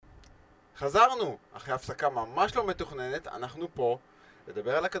חזרנו, אחרי הפסקה ממש לא מתוכננת, אנחנו פה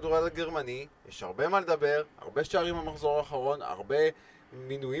לדבר על הכדורגל הגרמני, יש הרבה מה לדבר, הרבה שערים במחזור האחרון, הרבה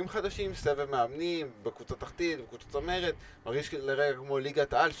מינויים חדשים, סבב מאמנים, בקבוצה תחתית, בקבוצה צמרת, מרגיש לרגע כמו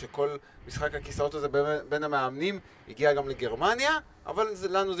ליגת העל, שכל משחק הכיסאות הזה בין המאמנים הגיע גם לגרמניה, אבל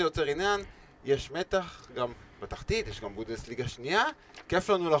לנו זה יוצר עניין, יש מתח גם בתחתית, יש גם בונדסליגה שנייה, כיף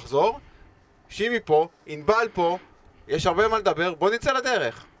לנו לחזור, שימי פה, ענבל פה, יש הרבה מה לדבר, בוא נצא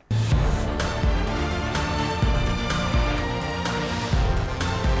לדרך.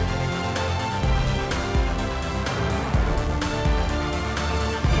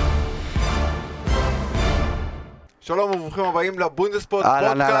 שלום וברוכים הבאים לבונדספורט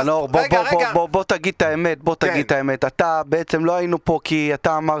פודקאסט. בוא תגיד את האמת, אתה בעצם לא היינו פה כי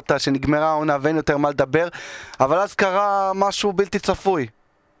אתה אמרת שנגמרה העונה ואין יותר מה לדבר, אבל אז קרה משהו בלתי צפוי,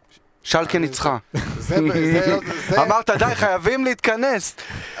 שאלקה ניצחה. אמרת די, חייבים להתכנס.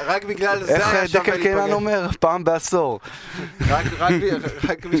 רק בגלל זה היה שווה להיפגש. איך דקל קינן אומר? פעם בעשור.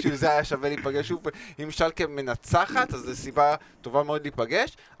 רק בשביל זה היה שווה להיפגש שוב. אם שאלקה מנצחת, אז זו סיבה טובה מאוד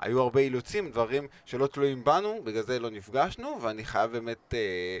להיפגש. היו הרבה אילוצים, דברים שלא תלויים בנו, בגלל זה לא נפגשנו, ואני חייב באמת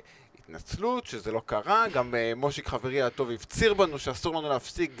התנצלות שזה לא קרה. גם מושיק חברי הטוב הפציר בנו שאסור לנו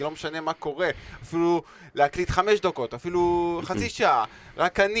להפסיק, לא משנה מה קורה. אפילו להקליט 5 דקות, אפילו חצי שעה.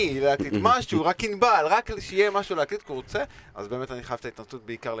 רק אני, להקליט משהו, רק ענבל, רק שיהיה משהו להקליט כרוצה. אז באמת אני חייב את ההתנצלות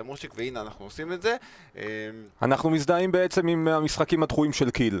בעיקר למושיק, והנה אנחנו עושים את זה. אנחנו מזדהים בעצם עם המשחקים הדחויים של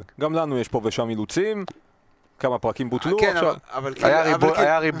קיל. גם לנו יש פה ושם אילוצים. כמה פרקים בוטלו עכשיו.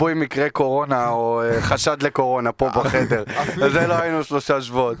 היה ריבוי מקרה קורונה או חשד לקורונה פה בחדר. וזה לא היינו 3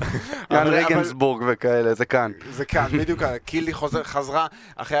 שבועות. יאן רגנסבורג וכאלה, זה כאן. זה כאן, בדיוק. קילי חזרה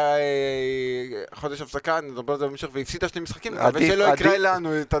אחרי חודש הפסקה, נדבר על זה במשך, והפסידה 2 משחקים, ושלא יקרה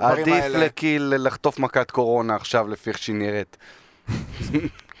לנו את הדברים האלה. עדיף לקיל לחטוף מכת קורונה עכשיו לפי איך שהיא נראית.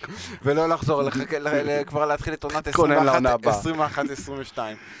 ולא לחזור, כבר להתחיל את עונת 21-22.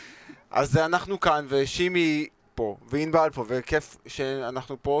 אז אנחנו כאן, ושימי פה, וענבל פה, וכיף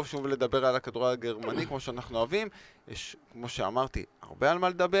שאנחנו פה שוב לדבר על הכדורגל הגרמני, כמו שאנחנו אוהבים. יש, כמו שאמרתי, הרבה על מה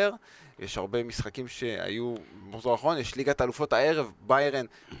לדבר. יש הרבה משחקים שהיו במחזור האחרון. יש ליגת האלופות הערב, בבאיירן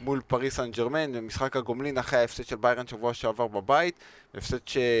מול פריס סן ז'רמן, משחק הגומלין אחרי ההפסד של בבאיירן שבוע שעבר בבית. הפסד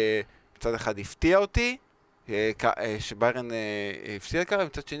שמצד אחד הפתיע אותי, שבבאיירן הפסידה ככה,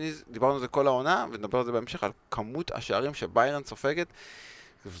 ומצד שני דיברנו על זה כל העונה, ונדבר על זה בהמשך, על כמות השערים שבבאיירן סופגת.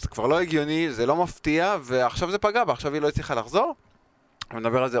 זה כבר לא הגיוני, זה לא מפתיע, ועכשיו זה פגע בה, עכשיו היא לא הצליחה לחזור.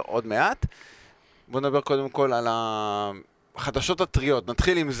 ונדבר על זה עוד מעט. בואו נדבר קודם כל על החדשות הטריות,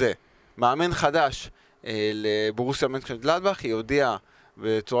 נתחיל עם זה. מאמן חדש לבורוסיה למנשנגלאדבך, היא הודיעה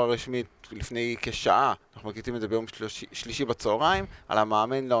בצורה רשמית לפני כשעה, אנחנו מקליטים את זה ביום שלישי בצהריים, על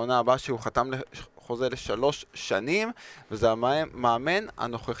המאמן לעונה הבאה שהוא חתם חוזה ל3 שנים, וזה המאמן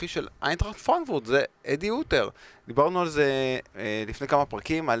הנוכחי של איינטראכט פרנקפורט, זה אדי אוטר. דיברנו על זה לפני כמה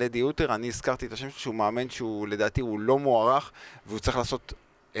פרקים, על אדי אוטר, אני הזכרתי את השם שהוא מאמן שהוא לדעתי הוא לא מוערך, והוא צריך לעשות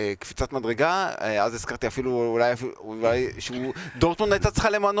קפיצת מדרגה, אז הזכרתי אפילו אולי שהוא דורטמונד הייתה צריכה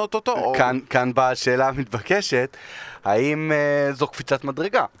למנות אותו. כאן באה השאלה המתבקשת, האם זו קפיצת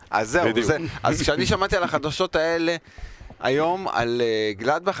מדרגה? אז זהו, אז כשאני שמעתי על החדשות האלה, היום על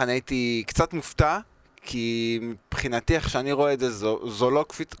גלאדבך אני הייתי קצת מופתע, כי מבחינתי איך שאני רואה את זה, זו לא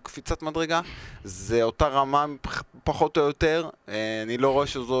קפיצת מדרגה, זה אותה רמה פחות או יותר, אני לא רואה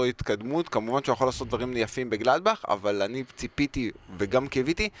שזו התקדמות, כמובן שהוא יכול לעשות דברים יפים בגלאדבך, אבל אני ציפיתי וגם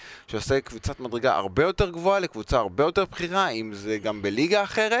קיוויתי שעושה קפיצת מדרגה הרבה יותר גבוהה, לקבוצה הרבה יותר בחירה, אם זה גם בליגה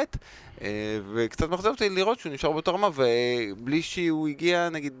אחרת, וקצת מחזב אותי לראות שהוא נשאר באותה רמה, ובלי שהוא הגיע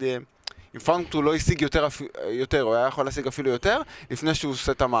נגיד אם פרנקפורט הוא לא השיג יותר, הוא היה יכול להשיג אפילו יותר, לפני שהוא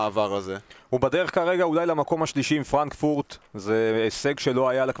עושה את המעבר הזה. הוא בדרך כרגע אולי למקום השלישי עם פרנקפורט, זה הישג שלא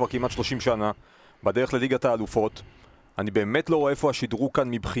היה לה כבר כמעט 30 שנה, בדרך לליגת האלופות. אני באמת לא רואה איפה השדרוג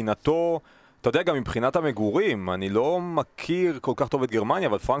כאן מבחינתו, אתה יודע, גם מבחינת המגורים, אני לא מכיר כל כך טוב את גרמניה,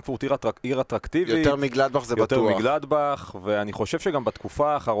 אבל פרנקפורט עיר אטרקטיבית. יותר מגלאדבך זה בטוח. יותר מגלאדבך, ואני חושב שגם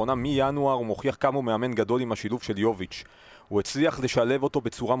בתקופה האחרונה, מינואר, הוא מוכיח כמה הוא מאמן גדול עם השילוב של יוביץ'. הוא הצליח לשלב אותו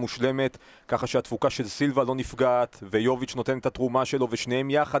בצורה מושלמת, ככה שהתפוקה של סילבה לא נפגעת, ויוביץ' נותן את התרומה שלו, ושניהם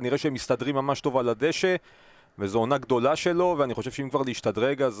יחד, נראה שהם מסתדרים ממש טוב על הדשא, וזו עונה גדולה שלו, ואני חושב שאם כבר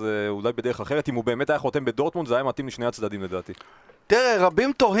להשתדרג, אז אולי בדרך אחרת, אם הוא באמת היה חותם בדורטמונד, זה היה מתאים לשני הצדדים לדעתי. תראה,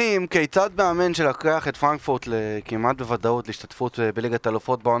 רבים תוהים כיצד מאמן שלקח את פרנקפורט כמעט בוודאות להשתתפות בליגת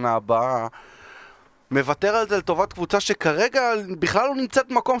האלופות בעונה הבאה, מוותר על זה לטובת קבוצה שכרגע בכלל לא נמצאת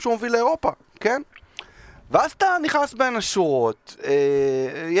במקום שהוא מוביל לאירופה, כן? ואז אתה נכנס בין השורות,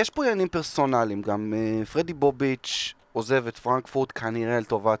 יש פה עניינים פרסונליים, גם פרדי בוביץ' עוזב את פרנקפורט כנראה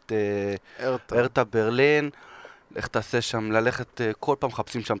לטובת הרטה ברלין, איך תעשה שם, ללכת, כל פעם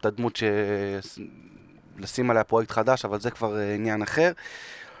מחפשים שם את הדמות לשים עליה פרויקט חדש, אבל זה כבר עניין אחר.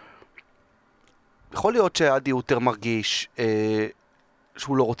 יכול להיות שעדי יותר מרגיש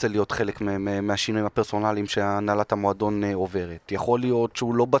שהוא לא רוצה להיות חלק מהשינויים הפרסונליים שהנהלת המועדון עוברת. יכול להיות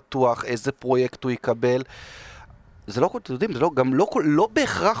שהוא לא בטוח איזה פרויקט הוא יקבל. זה לא, אתם יודעים, זה גם לא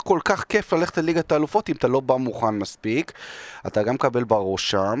בהכרח כל כך כיף ללכת לליגת האלופות אם אתה לא בא מוכן מספיק. אתה גם מקבל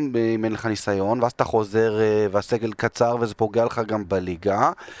בראש שם, אם אין לך ניסיון, ואז אתה חוזר והסגל קצר וזה פוגע לך גם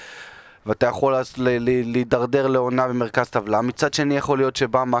בליגה. ואתה יכול להידרדר לעונה במרכז טבלה. מצד שני יכול להיות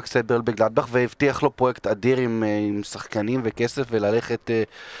שבא מקס בבאיירן והבטיח לו פרויקט אדיר עם שחקנים וכסף וללכת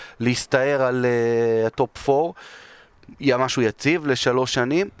להסתער על הטופ 4. יהיה משהו יציב ל3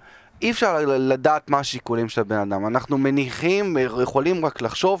 שנים. אי אפשר לדעת מה השיקולים של הבן אדם. אנחנו מניחים, יכולים רק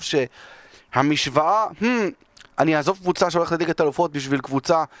לחשוב שהמשוואה, אני אעזוב קבוצה שהולכת לליגת האלופות בשביל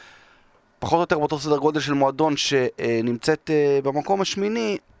קבוצה פחות או יותר באותו סדר גודל של מועדון שנמצאת במקום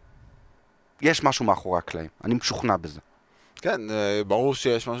השמיני, יש משהו מאחורי הקלעים. אני משוכנע בזה. כן, ברור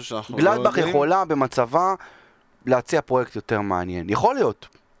שיש משהו שאנחנו לא יודעים. גלאדבך יכולה במצבה להציע פרויקט יותר מעניין. יכול להיות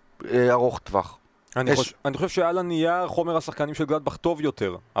ארוך טווח. אני חושב שעל הנייר חומר השחקנים של גלאדבך טוב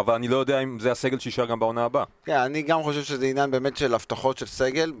יותר, אבל אני לא יודע אם זה הסגל שישאר גם בעונה הבאה. כן, אני גם חושב שזה עניין באמת של הבטחות של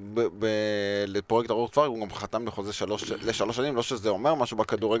סגל לפרויקט ארוך טווח. הוא גם חתם לחוזה ל3 שנים, לא שזה אומר משהו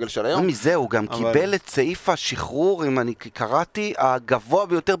בכדורגל של היום. מזה הוא גם קיבל את סעיף השחרור, אם אני קראתי, הגבוה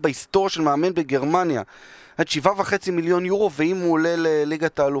ביותר בהיסטוריה של מאמן בגרמניה. עד 7.5 מיליון יורו, ואם הוא עולה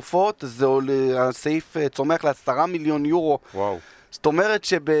לליגת האלופות, הסעיף צומח ל10 מיליון יורו. וואו. זאת אומרת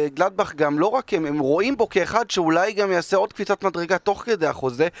שבגלאדבך גם לא רק הם רואים בו כאחד שאולי גם יעשה עוד קפיצת מדרגה תוך כדי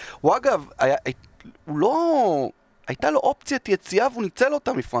החוזה. הוא אגב, הייתה לו אופציית יציאה והוא ניצל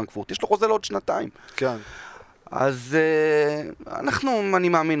אותה מפרנקפורט. יש לו חוזה לעוד 2 כן. אז אני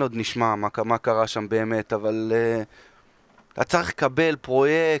מאמין עוד נשמע מה קרה שם באמת, אבל אתה צריך לקבל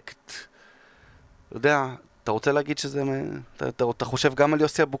פרויקט, אתה יודע, אתה רוצה להגיד שזה... אתה חושב גם על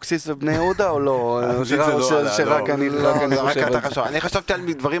יוסי אבוקסיס ובני יהודה או לא? שרק אני חושב על זה. אני חשבתי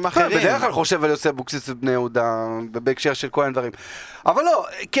על דברים אחרים. בדרך כלל חושב על יוסי אבוקסיס ובני יהודה בהקשר של כל הדברים. אבל לא,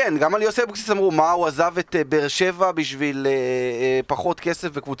 כן, גם על יוסי אבוקסיס אמרו מה הוא עזב את באר שבע בשביל פחות כסף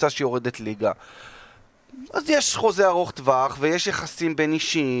וקבוצה שיורדת ליגה. אז יש חוזה ארוך טווח, ויש יחסים בין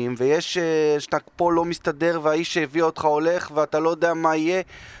אישיים, ויש שאתה פה לא מסתדר, והאיש שהביא אותך הולך, ואתה לא יודע מה יהיה,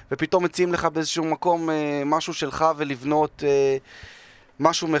 ופתאום מציעים לך באיזשהו מקום משהו שלך, ולבנות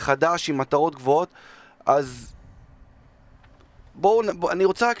משהו מחדש עם מטרות גבוהות. אז אני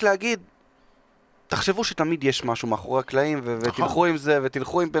רוצה רק להגיד, תחשבו שתמיד יש משהו מאחורי הקלעים, ותלכו עם זה,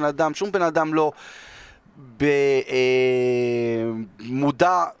 ותלכו עם בן אדם, שום בן אדם לא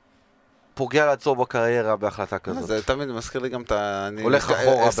מודע פוגע לעצור בקריירה בהחלטה כזאת. זה תמיד מזכיר לי גם את ה... הולך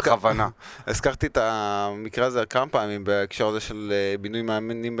אחורה בכוונה. הזכרתי את המקרה הזה כמה פעמים בהקשר הזה של בינוי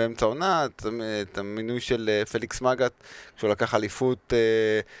מאמנים באמצע עונה, את המינוי של פליקס מגת, כשהוא לקח אליפות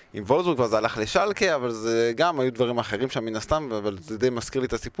עם וולסבורג, ואז הלך לשאלקה, אבל זה גם היו דברים אחרים שם מן הסתם, אבל זה די מזכיר לי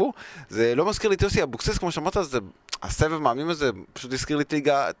את הסיפור. זה לא מזכיר לי את יוסי אבוקסיס, כמו שאמרת, הסבב מאמנים הזה פשוט הזכיר לי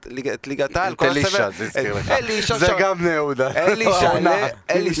את ליגת העל. אלישע, זה הזכיר לך. זה גם בני יהודה.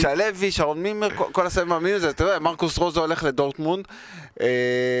 אלישע לוי, שרון מימר, כל הסבב מאמנים הזה, אתה יודע, מרקוס רוזה הולך לדורטמונד,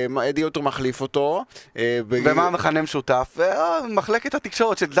 אדי יוטר מחליף אותו. ומה המכנה משותף? מחלקת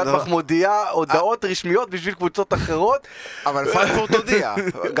התקשורת של גלאדבך מודיעה הודעות רשמיות בשביל קבוצות אחרות. אבל פרנקפורט הודיע,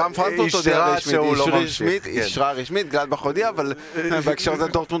 גם פרנקפורט הודיע רשמית, אישרה רשמית, גלאדבך הודיע, אבל בהקשר הזה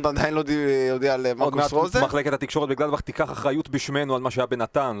דורטמונד עדיין לא הודיע למרקוס רוזה. מחלקת התקשורת בגלאדבך תיקח אחריות בשמנו על מה שהיה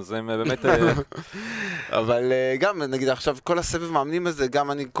בנתן, זה באמת... אבל גם, נגיד עכשיו, כל הסבב מאמנים הזה,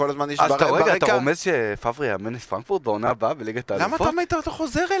 גם אני כל הזמן נשבר ברקע. אז רגע, אתה רומז שפברי יאמן את פרנקפורט בעונה הבאה בליגת האלופות? למה אתה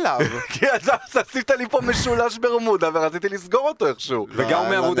חוזר אליו? כי אז עשית לי פה משולש ברמודה ורציתי לסגור אותו איכשהו. וגם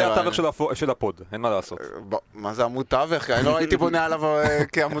מעמודי התווך של הפוד, אין מה לעשות. מה זה עמוד תווך? אני לא ראיתי בונה עליו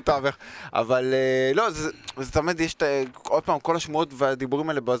כעמוד תווך. אבל לא, זה תמיד יש עוד פעם כל השמועות והדיבורים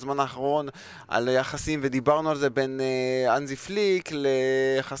האלה בזמן האחרון על יחסים, ודיברנו על זה בין אנזי פליק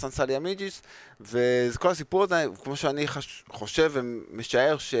לחסן סליאמיג'יס, וכל הסיפור הזה, כמו שאני חושב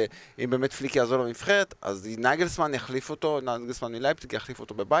ומשער שאם באמת פליק יעזור לנבחרת, אז נגלסמן יחליף אותו, נגלסמן מלייפציג יחליף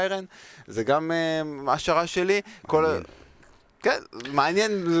אותו בבאיירן, זה גם השערה שלי. כן,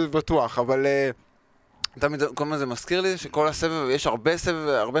 מעניין בטוח, אבל תמיד כל מה זה מזכיר לי שכל הסבב, יש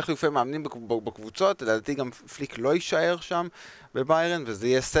הרבה חילופי מאמנים בקבוצות, לדעתי גם פליק לא יישאר שם בבאיירן, וזה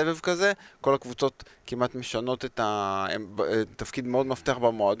יהיה סבב כזה, כל הקבוצות כמעט משנות את תפקיד מאוד מפתח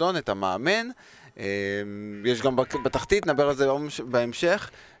במועדון, את המאמן, יש גם בתחתית, נדבר על זה בהמשך.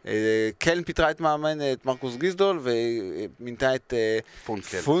 קלן פיתרה את מאמן, את מרקוס גיסדול, ומינתה את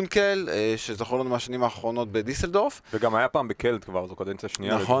פונקל, שזכור לנו מהשנים האחרונות בדיסלדורף. וגם היה פעם בקלט כבר, זו קדנציה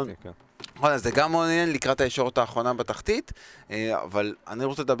שנייה. נכון. אז זה גם מעוניין לקראת הישורת האחרונה בתחתית, אבל אני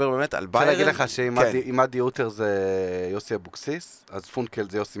רוצה לדבר באמת על ביירן. אני רוצה להגיד לך שאם עדי יותר זה יוסי אבוקסיס, אז פונקל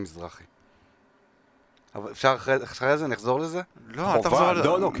זה יוסי מזרחי. אבל אפשר אחרי זה, נחזור לזה? לא, אל תחזור לזה.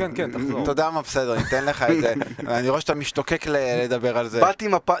 לא, כן, תחזור. אתה יודע מה, בסדר, אני אתן לך את זה. אני רואה שאתה משתוקק לדבר על זה.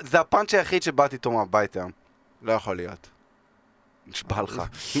 זה הפאנץ' היחיד שבאתי איתו מהבית היום. לא יכול להיות. נשבע לך.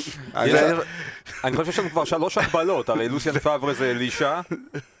 אני חושב שיש לנו כבר 3 הגבלות, הרי לוסיאן פאברה זה אלישה.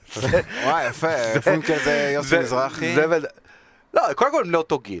 וואי, יפה, פונקל זה יוסי מזרחי. לא, קודם כל הם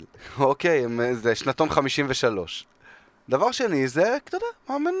לאותו גיל, אוקיי, זה שנתון 53. דבר שני, זה, אתה יודע,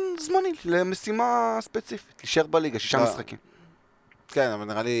 מאמן זמני למשימה ספציפית, להישאר בליגה, 6 משחקים. כן, אבל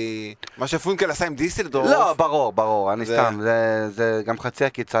נראה לי... מה שפונקל עשה עם דיסלדורף... לא, ברור, אני סתם, זה גם חצי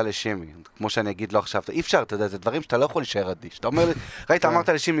הקיצה לשימי, כמו שאני אגיד לו עכשיו, אי אפשר, אתה יודע, זה דברים שאתה לא יכול להישאר אדיש. אתה אומר לי, ראית, אמרת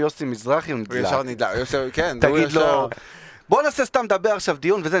לשימי יוסי מזרחי, הוא ישר נדלק, כן, תגיד לו... בוא נעשה סתם דבר עכשיו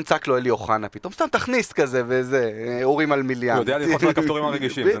דיון, וזה נצק לו אלי אוחנה פתאום, סתם תכניס כזה, וזה, אורים על מיליאן. הוא יודע ללחוץ על הכפתורים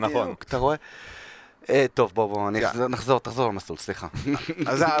הרגישים, זה נכון. בדיוק, אתה רואה? טוב, בוא, תחזור למסלול, סליחה.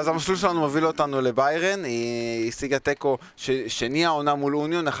 אז המסלול שלנו מוביל אותנו לביירן, היא השיגה תיקו שני העונה מול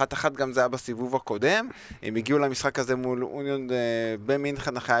אוניון, 1-1 גם זה היה בסיבוב הקודם, הם הגיעו למשחק הזה מול אוניון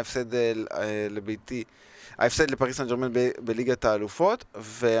במינכן אחרי ההפסד לביתי, ההפסד לפריס סן ז'רמן בליגת האלופות,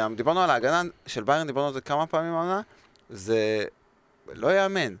 ודיברנו על ההגנה של ביירן, דיברנו על זה כמה פעמים העונה, זה לא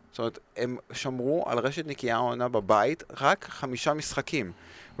יאמן, זאת אומרת, הם שמרו על רשת נקייה העונה בבית רק 5 משחקים,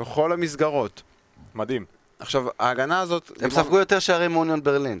 בכל המסגרות. מדהים. עכשיו, ההגנה הזאת... הם ספגו יותר שערים מאוניון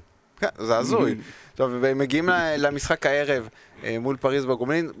ברלין. כן, זה הזוי. טוב, והם מגיעים למשחק הערב מול פריז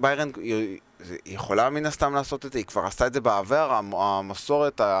בגומלין, ביירן יכולה מן הסתם לעשות את זה, היא כבר עשתה את זה בעבר,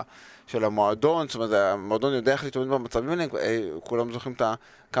 המסורת של המועדון, זאת אומרת, המועדון יודע איך להתמודד במצבים האלה, כולם זוכרים את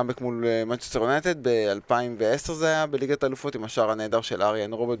הקאמבק מול מנצ'סטר יונייטד, ב-2010 זה היה, בליגת האלופות, עם השער הנהדר של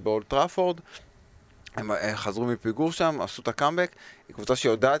אריאן רוברט באולד טראפורד, הם חזרו מפיגור שם, עשו את הקאמבק, היא קבוצה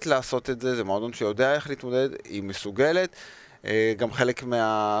שיודעת לעשות את זה, זה מועדון שיודע איך להתמודד, היא מסוגלת, גם חלק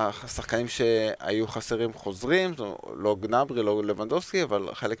מהשחקנים שהיו חסרים חוזרים, לא גנברי, לא לבנדובסקי, אבל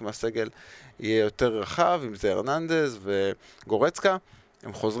חלק מהסגל יהיה יותר רחב, אם זה הרננדז וגורצקה,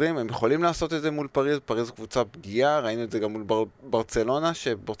 הם חוזרים, הם יכולים לעשות את זה מול פריז, פריז זו קבוצה פגיעה, ראינו את זה גם מול ברצלונה,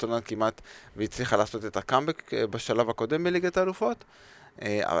 שברצלונה כמעט והצליחה לעשות את הקאמבק בשלב הקודם בליגת האלופות,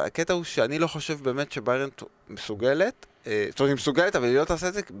 אבל הקטע הוא שאני לא חושב באמת שביירן מסוגלת, זאת אומרת היא מסוגלת, אבל היא לא תעשה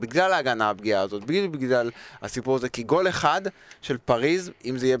את זה בגלל ההגנה הפגיעה הזאת, בגלל הסיפור הזה, כי גול אחד של פריז,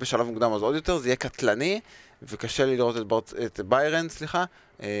 אם זה יהיה בשלב מוקדם אז עוד יותר, זה יהיה קטלני, וקשה לי לראות את ביירן,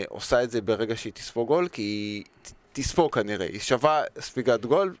 עושה את זה ברגע שהיא תספוג גול, כי היא תספוג כנראה, היא שווה ספיגת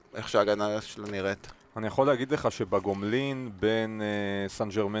גול, איך שההגנה שלה נראית. אני יכול להגיד לך שבגומלין בין סן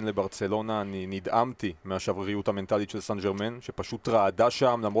ג'רמן לברצלונה אני נדאמתי מהשבריות המנטלית של סן ג'רמן, שפשוט רעדה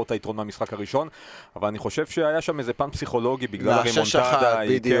שם למרות היתרון מהמשחק הראשון, אבל אני חושב שהיה שם איזה פן פסיכולוגי בגלל הרימונטדה,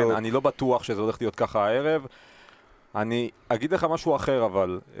 כן, אני לא בטוח שזה הולך להיות ככה הערב. אני אגיד לך משהו אחר,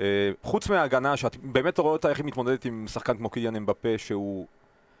 אבל חוץ מההגנה, שאת באמת רואה אותה איך היא מתמודדת עם שחקן כמו קיליאן אמבפה, שהוא...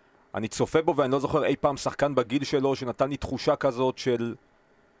 אני צופה בו ואני לא זוכר אי פעם שחקן בגיל שלו שנתן לי תחושה כזאת של...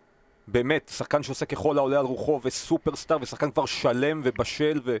 באמת, שחקן שעושה ככל העולה על רוחו וסופרסטאר ושחקן כבר שלם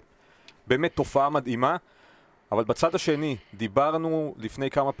ובשל ובאמת תופעה מדהימה. אבל בצד השני, דיברנו לפני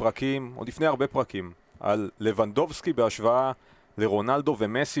כמה פרקים, או לפני הרבה פרקים, על לבנדובסקי בהשוואה לרונלדו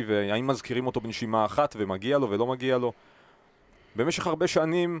ומסי, והאם מזכירים אותו בנשימה אחת ומגיע לו ולא מגיע לו. במשך הרבה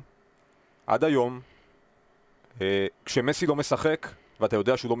שנים, עד היום, כשמסי לא משחק, ואתה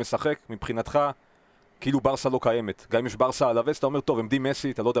יודע שהוא לא משחק, מבחינתך, כאילו ברסה לא קיימת. גם אם יש ברסה על הווסט, אתה אומר, טוב, עמדי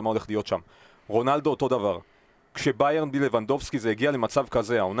מסי, אתה לא יודע מה הולך להיות שם. רונלדו אותו דבר. כשבאיירן בלי לבנדובסקי זה הגיע למצב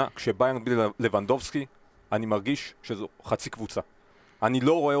כזה, העונה, כשבאיירן בלי לבנדובסקי, אני מרגיש שזו חצי קבוצה. אני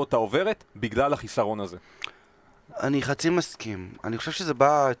לא רואה אותה עוברת בגלל החיסרון הזה. אני חצי מסכים. אני חושב שזה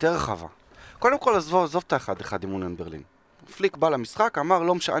בא יותר רחבה. קודם כל, עזוב את האחד עם אוניון ברלין. פליק בא למשחק, אמר,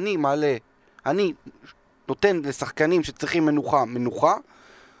 לא משנה, אני נותן לשחקנים שצריכים מנוחה,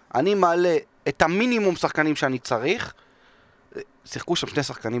 אני מעלה את המינימום שחקנים שאני צריך. שיחקו שם 2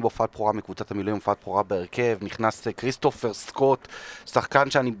 שחקנים בהופעת בכורה מקבוצת המילואים, הופעת בכורה בהרכב, נכנס כריסטופר סקוט,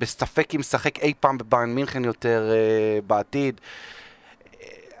 שחקן שאני בספק אם משחק אי פעם בבאיירן מינכן יותר בעתיד.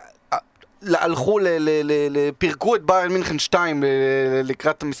 הלכו, פירקו את בבאיירן מינכן 2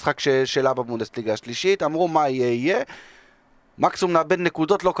 לקראת המשחק שלה בבונדסליגה השלישית, אמרו מה יהיה, מקסימום נאבד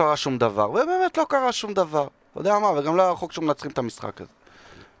נקודות, לא קרה שום דבר, ובאמת לא קרה שום דבר. אתה יודע מה, וגם לא רחוק שום מנצחים את המשחק הזה.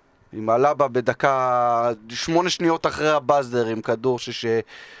 עם הלבה בדקה 8 שניות אחרי הבאזר עם כדור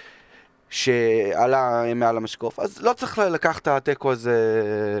שעלה מעל המשקוף, אז לא צריך לקחת את התיקו הזה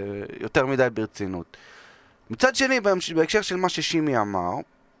יותר מדי ברצינות. מצד שני, בהקשר של מה ששימי אמר,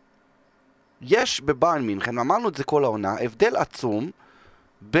 יש בבאיירן מינכן, אמרנו את זה כל העונה, הבדל עצום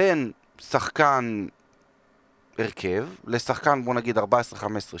בין שחקן הרכב לשחקן, בוא נגיד 14,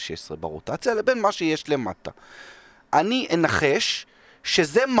 15, 16 ברוטציה, לבין מה שיש למטה. אני אנחש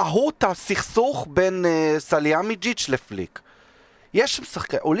שזה מהות הסכסוך בין סליאמיג'יץ' לפליק.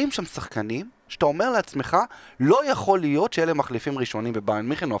 עולים שם שחקנים שאתה אומר לעצמך, לא יכול להיות שאלה מחליפים ראשונים בבאיירן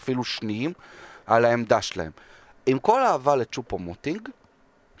מינכן או אפילו שניים על העמדה שלהם. עם כל האהבה לצ'ופו מוטינג,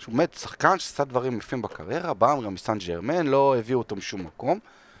 שהוא באמת שחקן שעשה דברים יפים בקריירה, בא גם מסן ג'רמן, לא הביאו אותו משום מקום,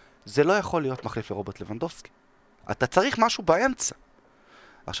 זה לא יכול להיות מחליף לרוברט לבנדובסקי. אתה צריך משהו באמצע.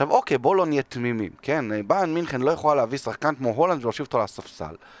 עכשיו אוקיי, בוא לא נהיה תמימים, כן? באיירן מינכן לא יכולה להביא שחקן כמו הולאנד ולהושיב אותו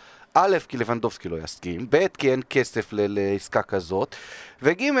לספסל. א', כי לבנדובסקי לא יסכים, ב', כי אין כסף לעסקה כזאת,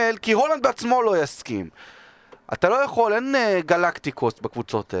 וג', כי הולאנד בעצמו לא יסכים. אתה לא יכול, אין גלקטיקוס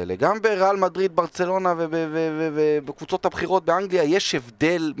בקבוצות האלה. גם בריאל מדריד, ברצלונה ובקבוצות הבחירות באנגליה יש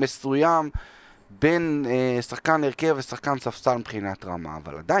הבדל מסוים בין שחקן הרכב ושחקן ספסל מבחינת רמה,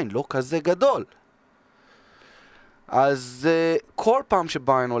 אבל עדיין לא כזה גדול. אז כל פעם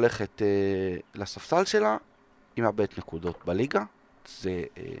שבאיירן הולכת לספסל שלה, היא מאבדת נקודות בליגה.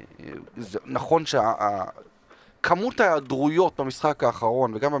 זה נכון כמות ההיעדרויות במשחק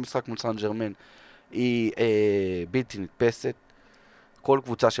האחרון וגם במשחק מול סן ג'רמן היא בלתי נתפסת. כל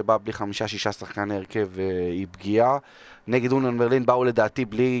קבוצה שבאה בלי 5-6 שחקני הרכב היא פגיעה. נגד אוניון ברלין באו לדעתי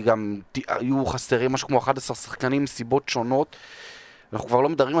בלי, גם היו חסרים משהו כמו 11 שחקנים מסיבות שונות. אנחנו כבר לא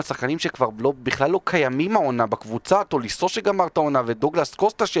מדברים על שחקנים שכבר בכלל לא קיימים העונה בקבוצה, טוליסו שגמר את העונה ודוגלס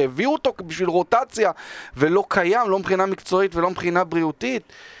קוסטה שהביאו אותו בשביל רוטציה ולא קיים, לא מבחינה מקצועית ולא מבחינה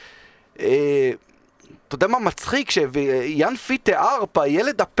בריאותית. אתה יודע מה מצחיק? שיאן פיטה-ארפ,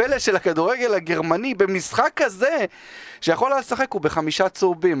 הילד הפלא של הכדורגל הגרמני, במשחק כזה שיכול לשחק הוא ב5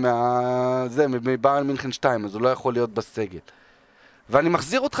 צהובים מבאיירן מינכן 2, אז הוא לא יכול להיות בסגל. ואני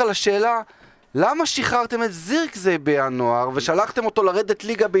מחזיר אותך לשאלה, למה שחררתם את זירקזי בינואר ושלחתם אותו לרדת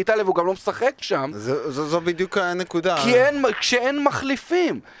ליגה באיטליה והוא גם לא משחק שם? זו בדיוק הנקודה. כשאין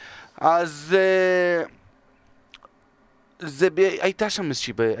מחליפים. אז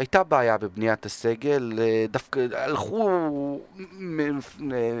הייתה בעיה בבניית הסגל, דווקא הלכו,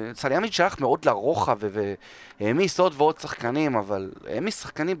 סליאמיג' שלח מאוד לרוחב והעמיס עוד ועוד שחקנים, אבל העמיס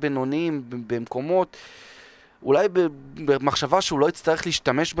שחקנים בינוניים במקומות, אולי במחשבה שהוא לא יצטרך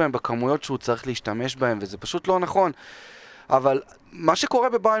להשתמש בהם בכמויות שהוא צריך להשתמש בהם, וזה פשוט לא נכון. אבל מה שקורה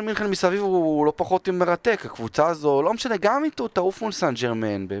בבאיירן מינכן מסביב הוא לא פחות מרתק. הקבוצה הזו, לא משנה, גם איתו תעוף מול סן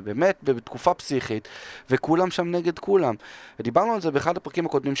ג'רמן, באמת בתקופה פסיכית, וכולם שם נגד כולם. ודיברנו על זה באחד הפרקים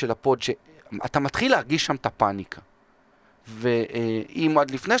הקודמים של הפוד, שאתה מתחיל להרגיש שם את הפאניקה. ואם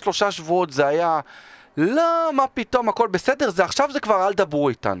עד לפני 3 שבועות זה היה, לא, מה פתאום, הכל בסדר, עכשיו זה כבר אל דברו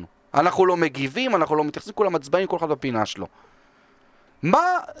איתנו. אנחנו לא מגיבים, אנחנו לא מתייחסים, כולם מצבעים, כל אחד בפינה שלו.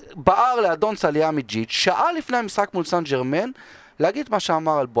 מה בער לאדון סליאמיג'יץ' שעה לפני המשחק מול סן ג'רמן להגיד מה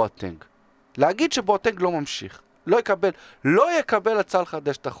שאמר על בואטנג? להגיד שבואטנג לא ממשיך, לא יקבל הצעה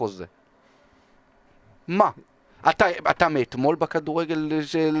לחדש את החוזה. מה? אתה מאתמול בכדורגל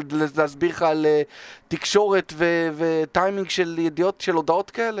להסביר לך על תקשורת וטיימינג של ידיעות של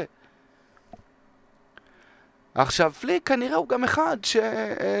הודעות כאלה? עכשיו פליק כנראה הוא גם אחד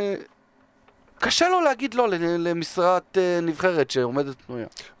קשה לו להגיד לא למשרת נבחרת שעומדת פנויה.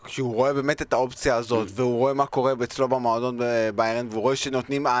 כשהוא רואה באמת את האופציה הזאת, והוא רואה מה קורה אצלו במועדון בבאיירן, והוא רואה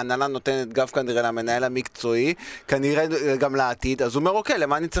שנותנים, ההנהלה נותנת גב כנראה למנהל המקצועי, כנראה גם לעתיד, אז הוא אומר, אוקיי,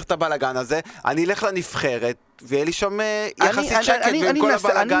 למה אני צריך את הבלגן הזה? אני אלך לנבחרת, ויהיה לי שם יחסית שקט עם כל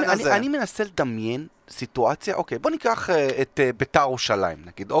הבלגן הזה. אני מנסה לדמיין סיטואציה, אוקיי, בוא ניקח את בית"ר ירושלים,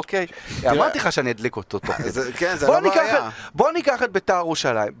 נגיד, אוקיי? אמרתי לך שאני אדליק אותו תוך כדי. כן, זה לא בעיה. בוא ניקח את בית"ר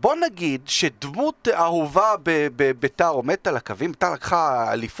ירושלים. בוא נגיד שדמות אהובה בבית"ר עומדת על הקווים, בית"ר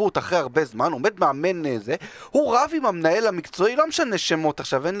לקחה אליפות אחרי הרבה זמן, עומד מאמן זה, הוא רב עם המנהל המקצועי, לא משנה שמות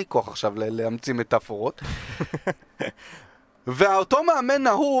עכשיו, אין לי כוח עכשיו להמציא מטאפורות. ואותו מאמן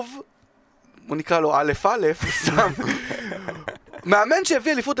אהוב, הוא נקרא לו א' א', סתם. מאמן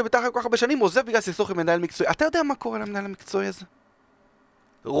שהביא אליפות לבית"ר אחרי כל כך הרבה שנים, עוזב בגלל סכסוך עם מנהל מקצועי. אתה יודע מה קורה למנהל המקצועי הזה?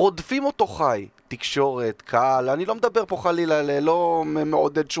 רודפים אותו חי, תקשורת, קהל, אני לא מדבר פה חלילה, לא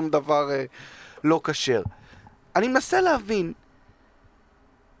מעודד שום דבר לא כשר. אני מנסה להבין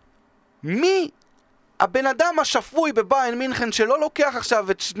מי הבן אדם השפוי בבאיירן מינכן שלא לוקח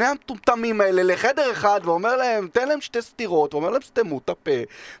עכשיו את שני המטומטמים האלה לחדר אחד ואומר להם, תן להם 2 סתירות, ואומר להם סתמו את הפה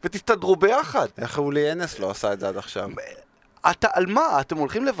ותסתדרו ביחד. איך אולי אנס לא עשה את זה עד עכשיו? על מה? אתם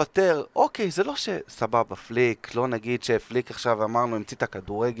הולכים לוותר? אוקיי, זה לא סבבה, פליק, לא נגיד שפליק עכשיו אמרנו, המציא את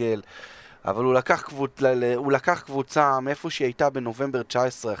הכדורגל, אבל הוא לקח קבוצה מאיפה שהיא הייתה בנובמבר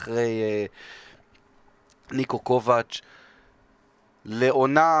 19 אחרי ניקו קובץ'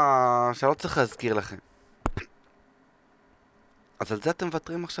 לעונה שלא צריך להזכיר לכם. אז על זה אתם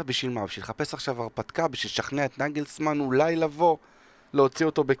מוותרים עכשיו בשביל מה? בשביל לחפש עכשיו הרפתקה, בשביל לשכנע את נגלסמן אולי לבוא, להוציא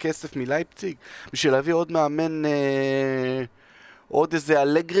אותו בכסף מלייפציג, בשביל להביא עוד מאמן, עוד איזה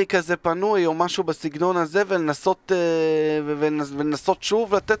אלגרי כזה פנוי או משהו בסגנון הזה ולנסות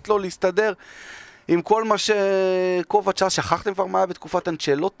שוב לתת לו להסתדר עם כל מה שקובץ' שכחתם כבר מה היה בתקופת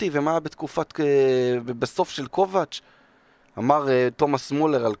אנצ'לוטי ומה היה בסוף של קובץ'. אמר תומאס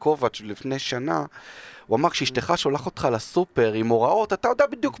מולר על קובץ' לפני שנה, הוא אמר כשאשתך שולח אותך לסופר עם הוראות, אתה יודע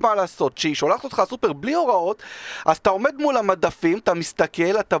בדיוק מה לעשות. כשהיא שולחת אותך לסופר בלי הוראות, אז אתה עומד מול המדפים, אתה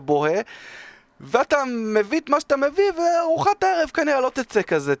מסתכל, אתה בוהה, ואתה מביא את מה שאתה מביא, וארוחת הערב כנראה לא תצא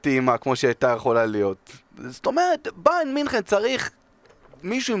כזה טעימה כמו שהייתה יכולה להיות. זאת אומרת, בבאיירן מינכן צריך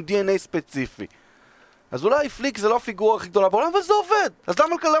מישהו עם DNA ספציפי. אז אולי פליק זה לא הפיגורה הכי גדולה בעולם, אבל זה עובד. אז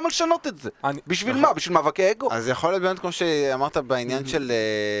למה לשנות את זה? בשביל מה? בשביל מאבקי אגו? אז יכול להיות באמת כמו שאמרת בעניין של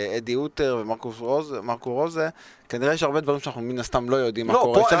אדי אוטר ומרקו רוזה, כנראה יש הרבה דברים שאנחנו מן הסתם לא יודעים מה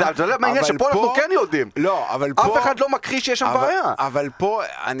קורה שם. זה לא מעניין שפה אנחנו כן יודעים. לא, אבל פה... אף אחד לא מכחיש שיש שם בעיה. אבל פה,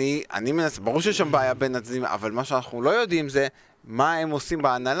 אני מנסה, ברור שיש שם בעיה בין הצדדים, אבל מה שאנחנו לא יודעים זה מה הם עושים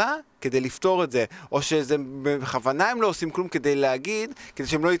בהנהלה כדי לפתור את זה, או שזה בכוונה הם לא עושים כלום כדי להגיד, כדי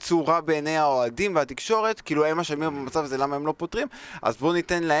שהם לא ייצאו רע בעיני האוהדים והתקשורת, כאילו הם אשמים במצב הזה, למה הם לא פותרים, אז בואו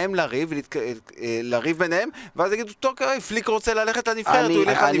ניתן להם לריב ביניהם, ואז יגידו, טוב, פליק רוצה ללכת לנבחרת, הוא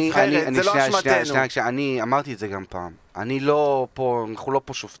ילך לנבחרת, זה לא אשמתנו. אני אמרתי את זה גם פעם, אנחנו לא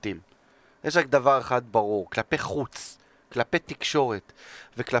פה שופטים. יש רק דבר אחד ברור, כלפי חוץ, כלפי תקשורת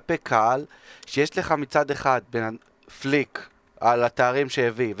וכלפי קהל, שיש לך מצד אחד בין פליק, על התארים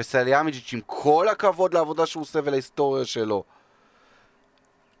שהביא, וסליאמיג'יץ' עם כל הכבוד לעבודה שהוא עושה ולהיסטוריה שלו,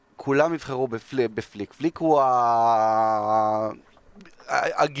 כולם יבחרו בפליק. פליק הוא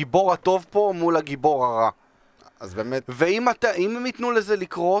הגיבור הטוב פה מול הגיבור הרע. אז באמת... ואם הם ייתנו לזה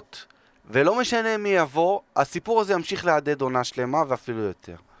לקרות, ולא משנה מי יבוא, הסיפור הזה ימשיך לעדד עונה שלמה ואפילו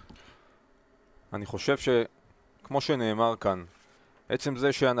יותר. אני חושב שכמו שנאמר כאן, עצם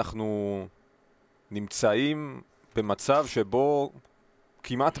זה שאנחנו נמצאים במצב שבו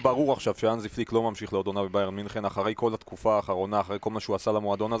כמעט ברור עכשיו שהאנזי פליק לא ממשיך לעוד עונה בבאיירן מינכן אחרי כל התקופה האחרונה, אחרי כל מה שהוא עשה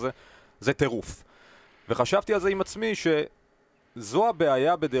למועדון הזה, זה טירוף. וחשבתי על זה עם עצמי שזו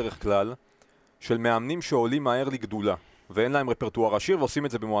הבעיה בדרך כלל של מאמנים שעולים מהר לגדולה ואין להם רפרטואר עשיר ועושים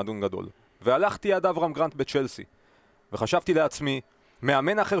את זה במועדון גדול. והלכתי עד אברהם גרנט בצ'לסי וחשבתי לעצמי,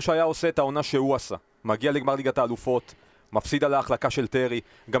 מאמן אחר שהיה עושה את העונה שהוא עשה, מגיע לגמר ליגת האלופות, מפסיד על ההחלקה של טרי,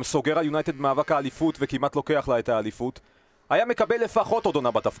 גם סוגר על יונייטד מאבק האליפות וכמעט לוקח לה את האליפות, היה מקבל לפחות עוד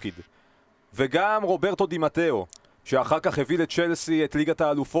עונה בתפקיד. וגם רוברטו די מטאו, שאחר כך הביא לצ'לסי את ליגת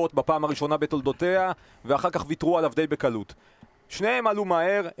האלופות בפעם הראשונה בתולדותיה, ואחר כך ויתרו עליו די בקלות. שניהם עלו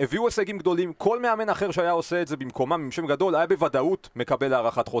מהר, הביאו הישגים גדולים, כל מאמן אחר שהיה עושה את זה במקומם, עם שם גדול, היה בוודאות מקבל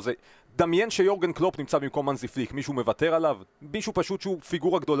הערכת חוזה. דמיין שיורגן קלופ נמצא במקום אנזי פליק, מישהו מוותר עליו? מישהו פשוט שהוא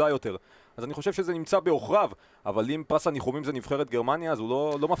פיגורה גדולה יותר. אז אני חושב שזה נמצא בעוכריו, אבל אם פרס הניחומים זה נבחרת גרמניה, אז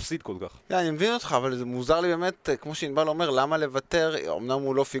הוא לא מפסיד כל כך. אני מבין אותך, אבל זה מוזר לי באמת, כמו שענבל אומר, למה לוותר, אמנם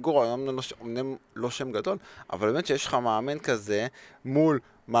הוא לא פיגורה, אמנם לא שם גדול, אבל באמת שיש לך מאמן כזה מול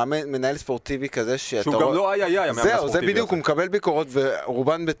מנהל ספורטיבי כזה שהוא גם לא המאמן הספורטיבי. זהו, זה בדיוק, הוא מקבל ביקורות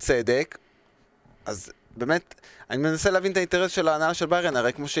ורובן בצדק, אז באמת, אני מנסה להבין את האינטרס של ההנהלה של ביירן,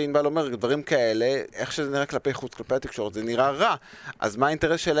 הרי כמו שענבל אומר, דברים כאלה, איך שזה נראה כלפי חוץ, כלפי התקשורת, זה נראה רע, אז מה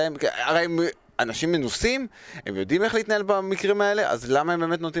האינטרס שלהם? הרי הם אנשים מנוסים, הם יודעים איך להתנהל במקרים האלה, אז למה הם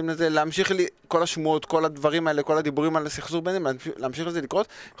באמת נותנים לזה, להמשיך כל השמועות, כל הדברים האלה, כל הדיבורים על הסכסוך ביניהם, להמשיך לזה לקרות?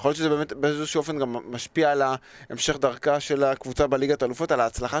 יכול להיות שזה באמת באיזשהו אופן גם משפיע על המשך דרכה של הקבוצה בליגת האלופות, על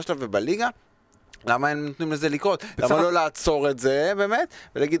ההצלחה שלה ובליגה? למה הם נותנים לזה לקרות? למה לא לעצור את זה באמת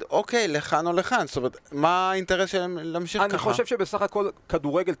ולהגיד אוקיי, לכאן או לכאן? זאת אומרת, מה האינטרס שלהם להמשיך ככה? אני חושב שבסך הכל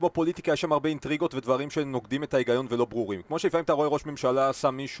כדורגל כמו פוליטיקה יש שם הרבה אינטריגות ודברים שנוגדים את ההיגיון ולא ברורים. כמו שלפעמים אתה רואה ראש ממשלה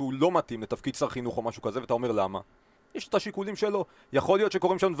שם מישהו לא מתאים לתפקיד שר חינוך או משהו כזה ואתה אומר למה? יש את השיקולים שלו. יכול להיות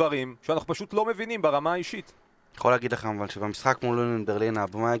שקורים שם דברים שאנחנו פשוט לא מבינים ברמה האישית. יכול להגיד לכם אבל שבמשחק מול אוניון ברלין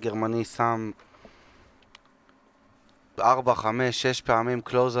הבמאי הגרמני שם 4, 5, 6 פעמים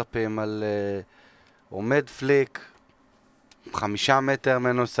קלוזאפים על עומד פליק 5 מטר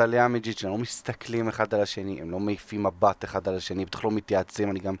ממנו סליאמיג'יץ', הם לא מסתכלים אחד על השני, הם לא מעיפים מבט אחד על השני, בטח לא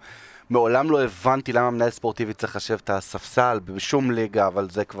מתייעצים. אני גם מעולם לא הבנתי למה מנהל ספורטיבי צריך לשבת את הספסל בשום ליגה, אבל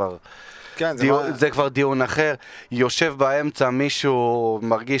זה כבר כן, זה כבר דיון אחר. יושב באמצע מישהו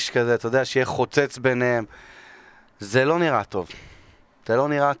מרגיש כזה, אתה יודע, שיהיה חוצץ ביניהם. זה לא נראה טוב. זה לא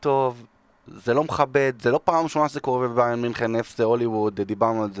נראה טוב, זה לא מכבד, זה לא פעם ראשונה שזה קורה בבאיירן מינכן, זה הוליווד,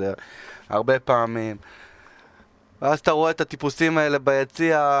 דיברנו על זה הרבה פעמים. ואז אתה רואה את הטיפוסים האלה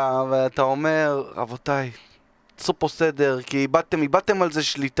ביציע, ואתה אומר, רבותיי, צאו פה סדר, כי איבדתם על זה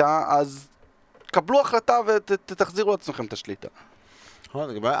שליטה, אז קבלו החלטה ותחזירו לעצמכם את השליטה.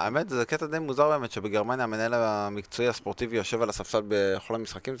 האמת, זה קטע די מוזר באמת, שבגרמניה המנהל המקצועי הספורטיבי יושב על הספסל בכל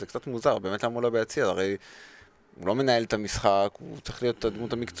המשחקים, זה קצת מוזר, באמת למה הוא לא ביציע, הרי הוא לא מנהל את המשחק, הוא צריך להיות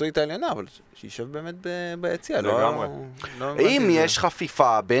הדמות המקצועית העליונה, אבל שישב באמת ביציע, לגמרי. אם יש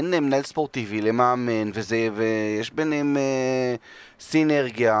חפיפה בין מנהל ספורטיבי למאמן, ויש ביניהם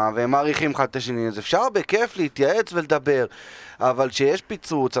סינרגיה, והם מעריכים אחד את השני, אז אפשר בכיף להתייעץ ולדבר, אבל שיש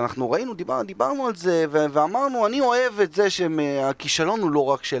פיצוץ, אנחנו ראינו, דיברנו על זה, ואמרנו, אני אוהב את זה שהכישלון הוא לא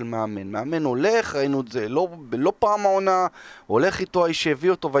רק של מאמן. מאמן הולך, ראינו את זה, לא פעם העונה, הולך איתו האיש שהביא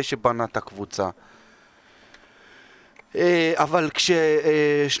אותו והאיש שבנה את הקבוצה. אבל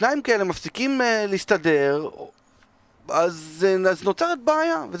כששניים כאלה מפסיקים להסתדר, אז נוצרת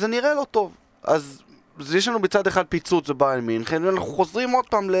בעיה, וזה נראה לא טוב. אז יש לנו בצד אחד פיצוץ בבאיירן מינכן, ואנחנו חוזרים עוד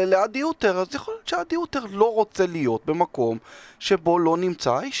פעם לעדי יוטר, אז יכול להיות שעדי יוטר לא רוצה להיות במקום שבו לא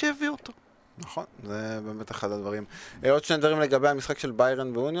נמצא האיש שהביא אותו. נכון, זה באמת אחד הדברים. עוד שני דברים לגבי המשחק של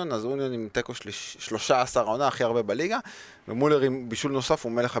ביירן ואוניון, אז אוניון עם תיקו 13 העונה, הכי הרבה בליגה, ומולר עם בישול נוסף,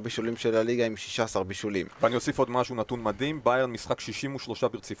 הוא מלך הבישולים של הליגה עם 16 בישולים. ואני אוסיף עוד משהו נתון מדהים, ביירן משחק 63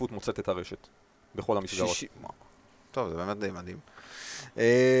 ברציפות מוצאת את הרשת, בכל המסגרות. טוב, זה באמת די מדהים.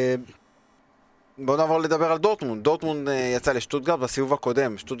 בואו נעבור לדבר על דורטמונד. דורטמונד יצא לשטוטגרט בסיבוב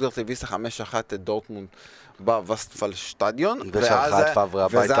הקודם. שטוטגרט הביסה 5-1 את דורטמונד בווסטפל שטדיון. ושלחה את פאברה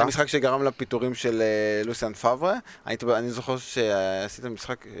הביתה. וזה המשחק שגרם לפיטורים של לוסיאן פאברה. אני זוכר שעשית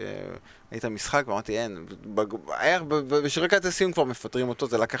משחק, היית משחק ואמרתי אין. בשריקת הסיום כבר מפטרים אותו,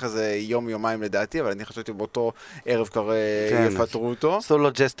 זה לקח איזה יום-יומיים לדעתי, אבל אני חשבתי באותו ערב כבר יפטרו אותו. עשו לו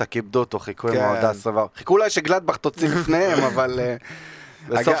ג'סטה, כיבדו אותו, חיכו עם ההודעה סבבה. חיכו אולי שגלדבך תוציא לפניהם, אבל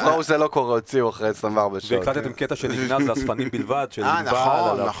בסוף ראו זה לא קורה, הוציאו אחרי 24 שעות. והקלטתם קטע שנגנז לאספנים בלבד, של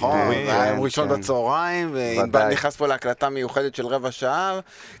נכון, היה ראשון בצהריים, וענבל נכנס פה להקלטה מיוחדת של רבע שעה,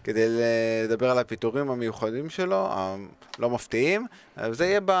 כדי לדבר על הפיטורים המיוחדים שלו, לא מפתיעים, וזה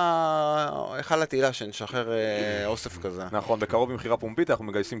יהיה בהיכל התהילה שנשחרר אוסף כזה. נכון, בקרוב במחירה פומבית אנחנו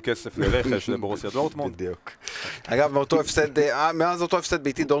מגייסים כסף לרכש לבורוסיה דורטמונד. בדיוק. אגב, מאז אותו הפסד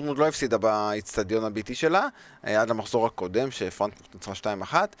ביתי, דורטמונד לא הפסידה באצטדיון הביתי שלה, עד למחזור הקודם, שפרנקפורט ניצחה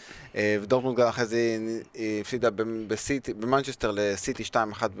 2-1, ודורטמונד גם אחרי זה הפסידה במנצ'סטר לסיטי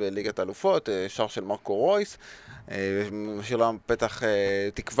 2-1 בליגת האלופות, שער של מרקו רויס, משאיר לה פתח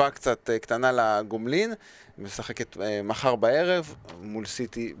תקווה קצת קטנה לגומלין, משחקת מחר בערב מול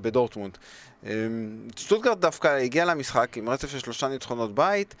סיטי בדורטמונד. שטוטגרט דווקא הגיעה למשחק עם רצף של 3 ניצחונות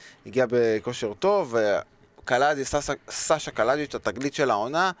בית, הגיעה בכושר טוב, סאשה קלאג'יץ', התגלית של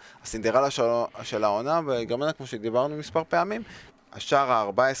העונה, הסינדרלה של העונה, בגרמניה כמו שדיברנו מספר פעמים, השער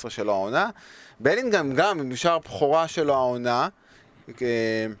ה-14 של העונה. בלינגהאם גם בשער הבכורה של העונה,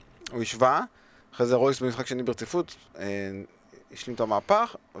 הוא השווה, אחרי זה רויס במשחק שני ברציפות, השלים את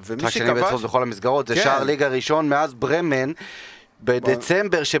המהפך, משחק שני ברציפות בכל המסגרות, זה שער ליגה ראשון מאז ברמן,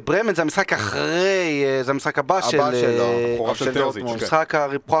 בדצמבר, שברמן זה המשחק אחרי, זה המשחק הבא של דורטמונד, משחק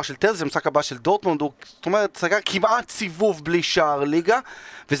הבכורה של טרזיץ', זה המשחק הבא של דורטמונד, זאת אומרת, סגר כמעט סיבוב בלי שער ליגה,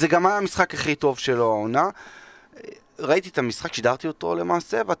 וזה גם היה המשחק הכי טוב שלו העונה. ראיתי את המשחק, שידרתי אותו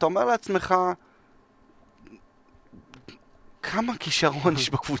למעשה, ואתה אומר לעצמך, כמה כישרון יש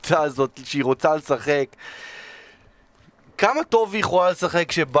בקבוצה הזאת שהיא רוצה לשחק, כמה טוב היא יכולה לשחק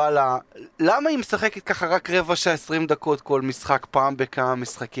כשבא לה, למה היא משחקת ככה רק רבע שעה 20 דקות כל משחק, פעם בכמה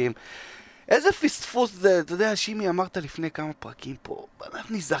משחקים, איזה פספוס זה, אתה יודע, שימי אמרת לפני כמה פרקים פה,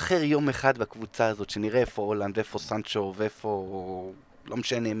 אנחנו נזכר יום אחד בקבוצה הזאת, שנראה איפה הולאנד, ואיפה ואנשיו, ואיפה לא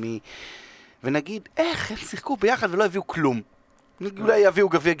משנה מי, ונגיד, איך הם שיחקו ביחד ולא הביאו כלום, אולי יביאו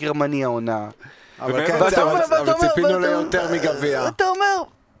גביע גרמני העונה, אבל ציפינו ליותר מגביע. אתה אומר,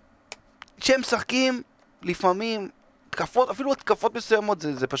 שהם משחקים לפעמים, אפילו התקפות מסוימות,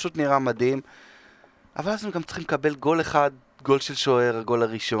 זה פשוט נראה מדהים, אבל אז הם גם צריכים לקבל גול אחד, גול של שוער, הגול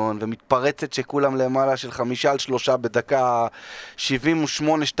הראשון, ומתפרצת שכולם למעלה של 5-3 בדקה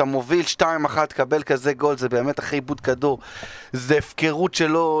 78 שאתה מוביל, 2-1 קבל כזה גול, זה באמת אחרי איבוד כדור, זה הפקרות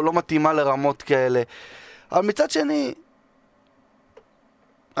שלא לא מתאימה לרמות כאלה. אבל מצד שני,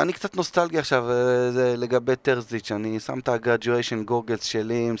 אני קצת נוסטלגיה עכשיו לגבי טרזיץ', אני שם את הגרדואשן גוגלס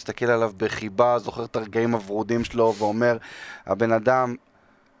שלי, מסתכל עליו בחיבה, זוכר את הרגעים הוורודים שלו ואומר, הבן אדם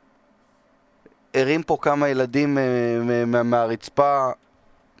הרים פה כמה ילדים מהרצפה,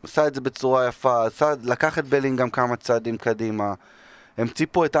 עשה את זה בצורה יפה, לקח את בלינגהאם כמה צעדים קדימה, המציא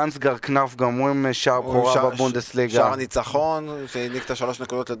פה את אנסגר כנף, גם הוא עם שער בכורה בבונדסליגה. שער ניצחון, שהעניק את 3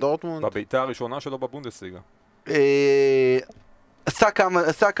 נקודות לדורטמונד. בביתה הראשונה שלו בבונדסליגה.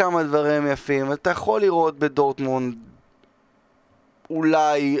 עשה כמה דברים יפים. אתה יכול לראות בדורטמונד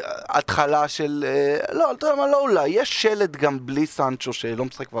אולי התחלה של... לא, אתה יודע מה, לא אולי. יש שלט גם בלי סנצ'ו שלא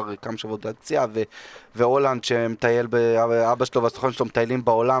משחק כבר כמה שבועות להציע, והולאנד שמטייל, אבא שלו והסוכן שלו מטיילים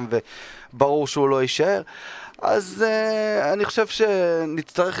בעולם, וברור שהוא לא יישאר. אז אני חושב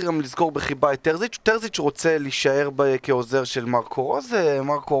שנצטרך גם לזכור בחיבה את טרזיץ'. טרזיץ' רוצה להישאר כעוזר של מרקו רוזה.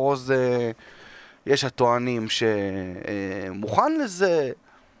 מרקו רוזה, יש הטוענים שמוכן לזה.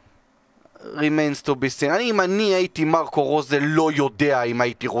 remains to be seen. אם אני הייתי מרקו רוזה, לא יודע אם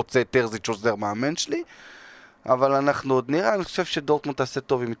הייתי רוצה טרזיץ' עוזר מאמן שלי. אבל אנחנו עוד נראה. אני חושב שדורטמונד תעשה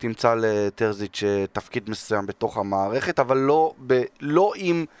טוב אם היא תמצא לטרזיץ' תפקיד מסוים בתוך המערכת, אבל לא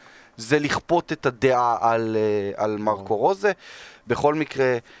אם זה לכפות את הדעה על מרקו רוזה. בכל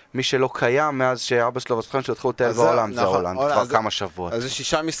מקרה, מי שלא קיים מאז שאבא שלו והסוכן שלו התחילו לטייל בעולם זה הולאנד, כבר כמה שבועות. אז זה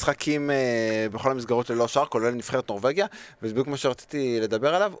 6 משחקים בכל המסגרות ללא שער, כולל נבחרת נורווגיה, וזה בדיוק מה שרציתי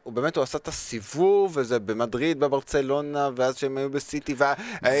לדבר עליו. הוא באמת, הוא עשה את הסיבוב, וזה במדריד, בברצלונה, ואז שהם היו בסיטי,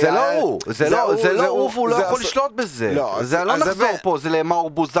 זה לא הוא, זה לא הוא, והוא לא יכול לשלוט בזה. זה לא נחזור פה, זה למאור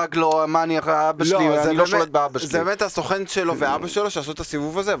בוזגלו, מה אני אבא שלי, אני לא שולט באבא שלי. זה באמת הסוכן שלו ואבא שלו שעשו את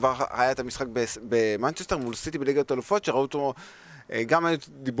הסיבוב הזה, והיה את המשחק במנצ'סטר מול סיטי בליגת האלופות, שראו אותו גם היו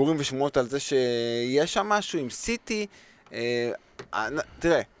דיבורים ושמועות על זה שיש שם משהו עם סיטי.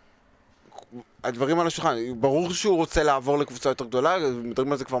 תראה, הדברים על השולחן, ברור שהוא רוצה לעבור לקבוצה יותר גדולה,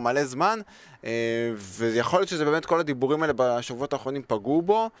 מדברים על זה כבר מלא זמן, ויכול להיות שזה באמת כל הדיבורים האלה בשבועות האחרונים פגעו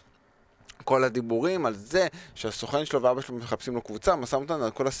בו, כל הדיבורים על זה שהסוכן שלו ואבא שלו מחפשים לו קבוצה, משא ומתן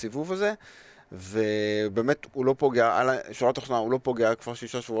על כל הסיבוב הזה, ובאמת הוא לא פוגע, על שורת תוכנה הוא לא פוגע כבר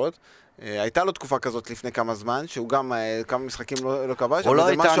 6 שבועות. הייתה לו תקופה כזאת לפני כמה זמן, שהוא גם כמה משחקים לא כבש, הוא לא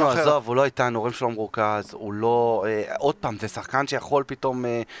איתנו, עזוב, הוא לא איתנו, הורים שלו מרוכז, הוא לא... עוד פעם, זה שחקן שיכול פתאום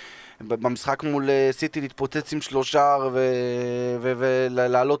במשחק מול סיטי להתפוצץ עם 3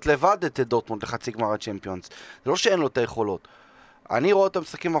 ולעלות לבד את דורטמונד לחצי גמר הצ'מפיונס. זה לא שאין לו את היכולות. אני רואה את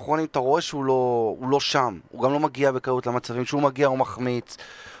המשחקים האחרונים, אתה רואה שהוא לא שם, הוא גם לא מגיע בקלות למצבים, שהוא מגיע הוא מחמיץ,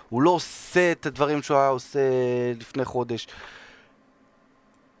 הוא לא עושה את הדברים שהוא היה עושה לפני חודש.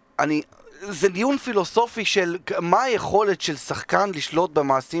 זה דיון פילוסופי של מה היכולת של שחקן לשלוט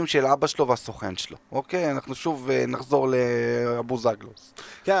במעשים של אבא שלו והסוכן שלו. אוקיי, אנחנו שוב נחזור לאבו זגלוס.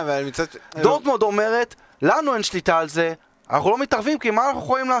 כן, אבל מצד... דורטמונד אומרת, לנו אין שליטה על זה, אנחנו לא מתערבים, כי מה אנחנו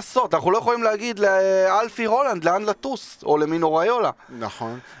יכולים לעשות? אנחנו לא יכולים להגיד לאלפי הולאנד לאן לטוס, או למינו ריולה.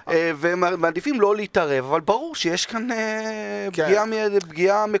 נכון. ומעדיפים לא להתערב, אבל ברור שיש כאן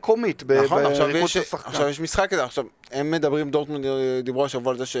פגיעה מקומית. נכון, עכשיו יש משחק כזה, עכשיו הם מדברים, דורטמונד דיברו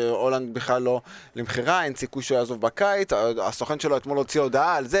השבוע על זה שהולאנד בכלל לא למחירה, אין סיכוי שהוא יעזוב בקיץ, הסוכן שלו אתמול הוציא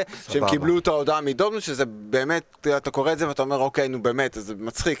הודעה על זה, שהם קיבלו את ההודעה מדורטמונד, שזה באמת, אתה קורא את זה ואתה אומר, אוקיי, נו באמת, זה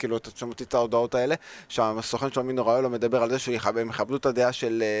מצחיק, כאילו, אתה שמעתי את ההודעות האלה, שהסוכן שלו מינו ריולה מדבר על זה שהם יכבדו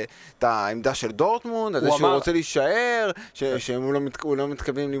את העמדה של דורטמונד, על זה שהוא רוצה להישאר, שהם לא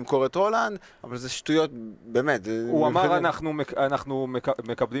מתכוונים למכור את הולאנד, אבל זה שטויות, באמת. הוא אמר, אנחנו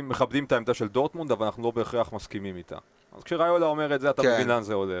מכבדים את העמדה של דורטמונד, אבל אנחנו לא בהכרח מסכימים איתה. אז כשראיולה אומר את זה, אתה מבין לאן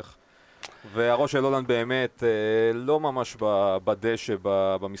זה הולך. והראש של הולאנד באמת לא ממש בדשא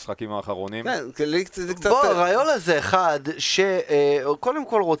במשחקים האחרונים. בוא, ראיולה זה אחד שקודם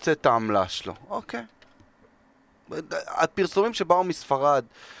כל רוצה את העמלה שלו, אוקיי. הפרסומים שבאו מספרד,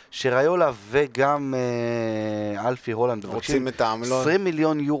 שראיולה וגם אלפי הולאנד רוצים את העמלות 20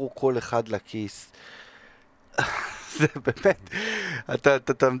 מיליון יורו כל אחד לכיס. זה באמת,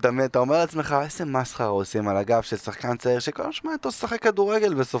 אתה מדמה, אתה אומר לעצמך, איזה מסחרה עושים על הגב של שחקן צעיר שכל שמה אתה שחק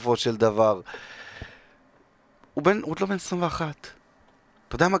כדורגל בסופו של דבר. הוא עוד לא בן 21.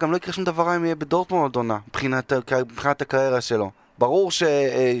 אתה יודע מה, גם לא יקרה שום דבר אם יהיה בדורטמונד עוד עונה, מבחינת הקריירה שלו. ברור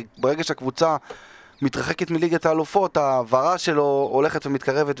שברגע שהקבוצה מתרחקת מליגת האלופות, העברה שלו הולכת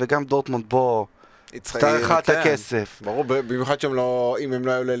ומתקרבת, וגם דורטמונד בו תרחה את הכסף. ברור, במיוחד אם הם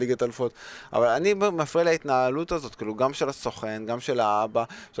לא היו לליגת האלופות. אבל אני מפריע להתנהלות הזאת, כאילו גם של הסוכן, גם של האבא.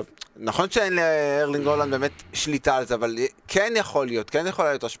 עכשיו, נכון שאין לארלינג הולאנד באמת שליטה על זה, אבל כן יכול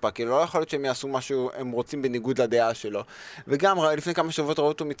להיות השפעה, כאילו לא יכול להיות שהם יעשו משהו, הם רוצים בניגוד לדעה שלו. וגם לפני כמה שבועות ראו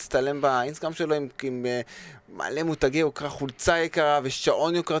אותו מצטלם באינסטגרם שלו עם מלא מותגי יוקרה, חולצה יקרה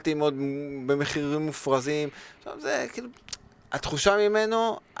ושעון יוקרתי מאוד במחירים מופרזים. עכשיו זה כאילו... התחושה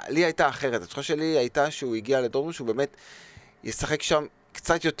ממנו, לי הייתה אחרת. התחושה שלי הייתה שהוא הגיע לדורטמונד, שהוא באמת ישחק שם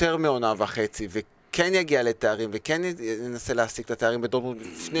קצת יותר מעונה וחצי, וכן יגיע לתארים, וכן ינסה להשיג את התארים בדורטמונד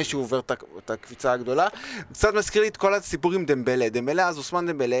לפני שהוא עובר את הקפיצה הגדולה. קצת מזכיר לי את כל הסיפור עם דמבלה. דמבלה, אז אוסמן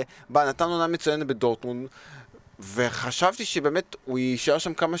דמבלה, נתן עונה מצוינת בדורטמונד, וחשבתי שבאמת הוא יישאר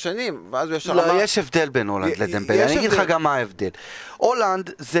שם כמה שנים, ואז הוא ישר לא, יש הבדל בין הולנד לדמבלי, אני אגיד לך גם מה ההבדל. הולנד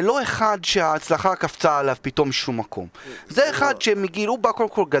זה לא אחד שההצלחה קפצה עליו פתאום שום מקום. זה אחד שמגיל, הוא בא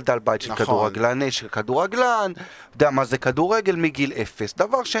כל גדל בית של כדורגלן, של כדורגלן, יודע מה זה כדורגל מגיל 0.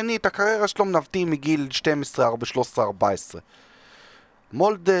 דבר שני, את הקריירה שלו מנווטים מגיל 12, 13, 14.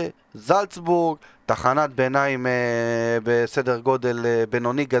 מולדה, זלצבורג, תחנת ביניים בסדר גודל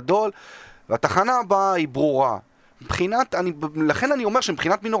בינוני גדול, והתחנה הבאה היא ברורה. לכן אני אומר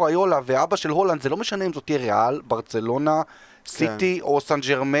שמבחינת מינו ריולה ואבא של הולנד, זה לא משנה אם זאת תהיה ריאל, ברצלונה, סיטי או סן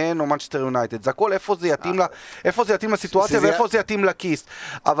ג'רמן או מנצ'סטר יונייטד. זה הכל איפה זה יתאים לסיטואציה ואיפה זה יתאים לכיס.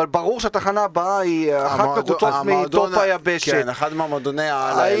 אבל ברור שהתחנה הבאה היא אחת מקבוצות מטופ היבשת. כן, אחד מהמועדוני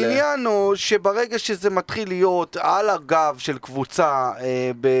העניין הוא שברגע שזה מתחיל להיות על הגב של קבוצה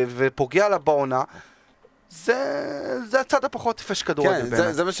ופוגע לה בעונה, זה הצד הפחות יפה של כדורגל.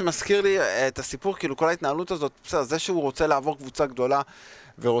 כן, זה מה שמזכיר לי את הסיפור, כאילו כל ההתנהלות הזאת, בסדר, זה שהוא רוצה לעבור קבוצה גדולה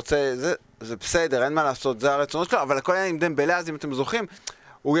ורוצה, זה בסדר, אין מה לעשות, זה הרצונות שלו, אבל הכל היה עם דמבלי, אז אם אתם זוכרים,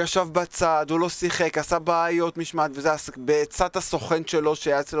 הוא ישב בצד, הוא לא שיחק, עשה בעיות משמעת, וזה בעצת הסוכן שלו,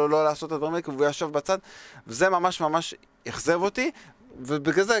 שהיה אצלו לא לעשות את הדברים האלה, והוא ישב בצד, וזה ממש ממש אכזב אותי,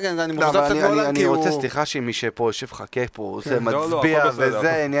 ובגלל זה אני מוחזב את הולנד, אני רוצה סליחה שמי שפה יושב חכה פה, זה מצביע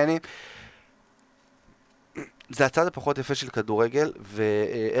וזה עניינים. זה הצד הפחות יפה של כדורגל,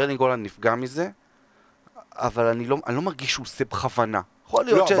 וארלינג הולנד נפגע מזה, אבל אני לא מרגיש שהוא עושה בכוונה. יכול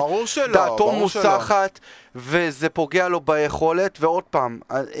להיות שדעתו מוסחת, וזה פוגע לו ביכולת, ועוד פעם,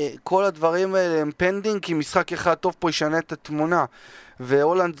 כל הדברים האלה הם פנדינג, כי משחק אחד טוב פה ישנה את התמונה,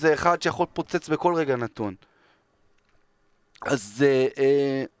 והולנד זה אחד שיכול פוצץ בכל רגע נתון. אז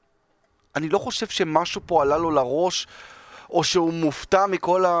אני לא חושב שמשהו פה עלה לו לראש, או שהוא מופתע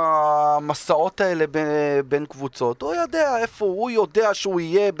מכל המסעות האלה בין קבוצות. הוא יודע איפה, הוא יודע שהוא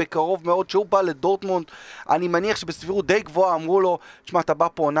יהיה בקרוב מאוד, שהוא בא לדורטמונד. אני מניח שבסבירות די גבוהה אמרו לו, תשמע, אתה בא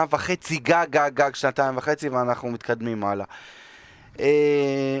פה עונה וחצי, גג, 2.5, ואנחנו מתקדמים הלאה.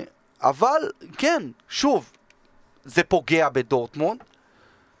 אבל, כן, שוב, זה פוגע בדורטמונד,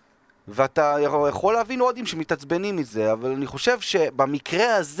 ואתה יכול להבין אוהדים שמתעצבנים מזה, אבל אני חושב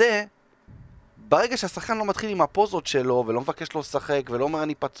שבמקרה הזה, ברגע שהשחקן לא מתחיל עם הפוזות שלו, ולא מבקש לו לשחק, ולא אומר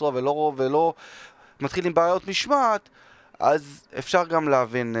אני פצוע, ולא מתחיל עם בעיות משמעת, אז אפשר גם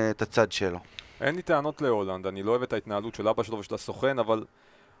להבין את הצד שלו. אין לי טענות להולנד, אני לא אוהב את ההתנהלות של אבא שלו ושל הסוכן, אבל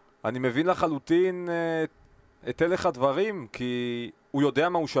אני מבין לחלוטין את הלך הדברים, כי הוא יודע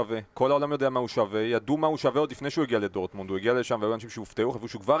מה הוא שווה, כל העולם יודע מה הוא שווה, ידעו מה הוא שווה עוד לפני שהוא הגיע לדורטמונד, הוא הגיע לשם והיו אנשים שהופתעו, חשבו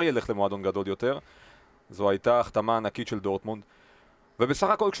שהוא כבר ילך למועדון גדול יותר, זו הייתה החתמה ענקית של דורטמונד. ובסך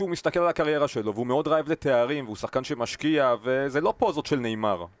הכל כשהוא מסתכל על הקריירה שלו, והוא מאוד רעב לתארים, והוא שחקן שמשקיע, וזה לא פוזות של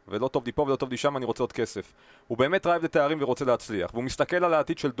נגמר, ולא טוב לי פה ולא טוב לי שם, אני רוצה עוד כסף. הוא באמת רעב לתארים ורוצה להצליח, והוא מסתכל על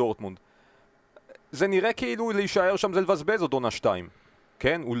העתיד של דורטמונד. זה נראה כאילו להישאר שם זה לבזבז עוד עונה 2.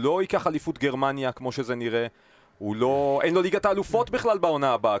 כן? הוא לא ייקח אליפות גרמניה כמו שזה נראה, אין לו ליגת האלופות בכלל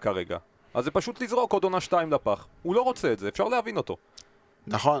בעונה הבאה כרגע. אז זה פשוט לזרוק עוד עונה 2 לפח. הוא לא רוצה את זה, אפשר להבין אותו.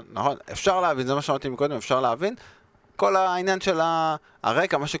 נכון, אפשר להבין, זה מה שאמרתי מקודם, אפשר להבין. כל העניין של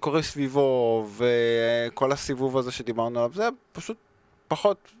הרקע, מה שקורה סביבו, וכל הסיבוב הזה שדיברנו עליו, זה פשוט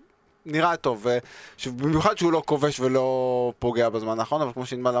פחות נראה טוב, במיוחד שהוא לא כובש ולא פוגע בזמן האחרון, אבל כמו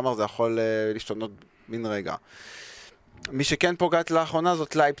שנגמר אמר, זה יכול להשתנות מן רגע. מי שכן פוגעת לאחרונה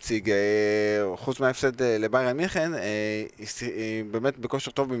זאת לייפציג, חוץ מההפסד לבאיירן מינכן, היא באמת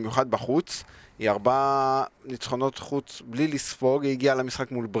בכושר טוב במיוחד בחוץ, היא 4 ניצחונות חוץ בלי לספוג, היא הגיעה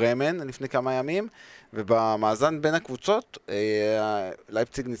למשחק מול ברמן לפני כמה ימים, ובמאזן בין הקבוצות,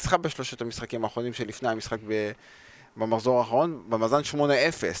 לייפציג ניצחה בשלושת המשחקים האחרונים שלפני המשחק במחזור האחרון, במאזן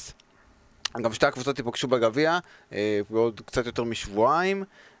 8-0. גם שתי הקבוצות ייפגשו בגביע, בעוד קצת יותר משבועיים,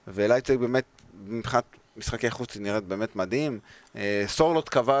 ולייפציג באמת מבחינת משחקי חוץ היא נראית באמת מדהים. סורלוט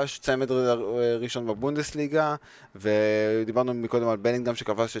כבש צמד ראשון בבונדסליגה, ודיברנו מקודם על בלינגהאם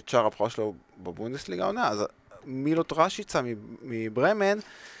שכבש את שער הבכורה שלו בבונדסליגה עונה, אז מילוט רשיצה מברמן,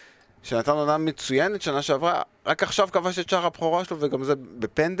 שנתן עונה מצוינת שנה שעברה, רק עכשיו כבש את שער הבכורה שלו, וגם זה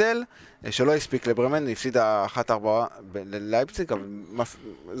בפנדל, שלא הספיק לברמן, הפסידה 1-4 ללייפציג, אבל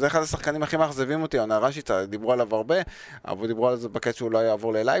זה אחד השחקנים הכי מאכזבים אותי, עונה רשיצה, דיברו עליו הרבה, אבל דיברו על זה בקטע שהוא לא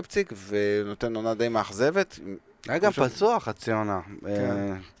יעבור ללייפציג, ונותן עונה די מאכזבת. היה גם פצוע חצי עונה,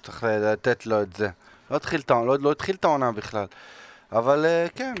 צריך לתת לו את זה. לא התחיל את העונה בכלל. אבל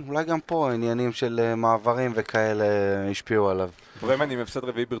כן, אולי גם פה עניינים של מעברים וכאלה השפיעו עליו. ברמן עם הפסד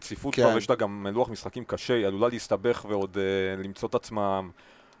רביעי ברציפות, כבר יש לה גם לוח משחקים קשה, היא עלולה להסתבך ועוד למצוא את עצמה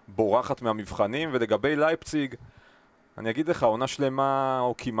בורחת מהמבחנים, ולגבי לייפציג, אני אגיד לך, עונה שלמה,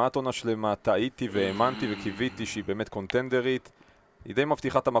 או כמעט עונה שלמה, טעיתי והאמנתי וקיוויתי שהיא באמת קונטנדרית, היא די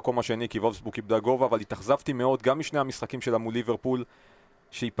מבטיחה את המקום השני, כי וולפסבורג איבדה גובה, אבל התאכזבתי מאוד גם משני המשחקים שלה מול ליברפול,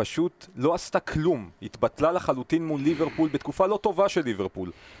 שהיא פשוט לא עשתה כלום. היא התבטלה לחלוטין מול ליברפול בתקופה לא טובה של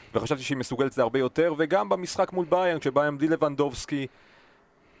ליברפול. וחשבתי שהיא מסוגלת זה הרבה יותר, וגם במשחק מול בבאיירן, כשבאיירן בלי לבנדובסקי,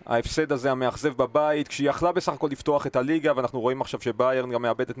 ההפסד הזה המאכזב בבית, כשהיא יכלה בסך הכל לפתוח את הליגה, ואנחנו רואים עכשיו שבאיירן גם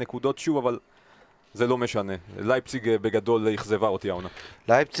מאבדת נקודות שוב, אבל זה לא משנה. לייפציג בגדול אכזבה אותי העונה.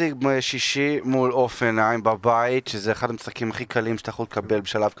 לייפציג שישי מול אופנהיים בבית, שזה אחד המשחקים הכי קלים שאתה יכול לקבל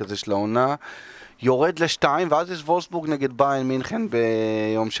בשלב כזה של העונה. יורד לשתיים, ואז יש וולפסבורג נגד ביירן מינכן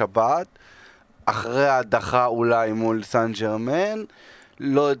ביום שבת. אחרי ההדחה אולי מול סן ג'רמן.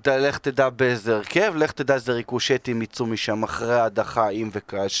 לא לך תדע באיזה הרכב, לך תדע איזה ריקושטים יצאו משם אחרי ההדחה אם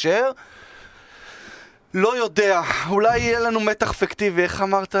וכאשר. לא יודע, אולי יהיה לנו מתח פקטיבי, איך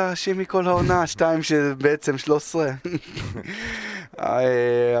אמרת שימי כל העונה, 2 שבעצם 13.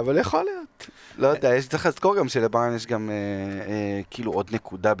 אבל יכול להיות. לא יודע, יש צריך לזכור גם שלבאיירן יש גם כאילו עוד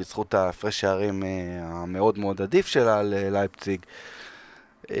נקודה בזכות ההפרש שערים המאוד מאוד עדיף שלה ללייפציג.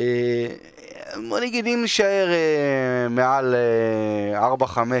 בוא נגיד אם נשאר מעל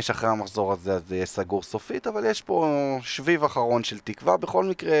 4-5 אחרי המחזור הזה, אז זה יהיה סגור סופית, אבל יש פה שביב אחרון של תקווה, בכל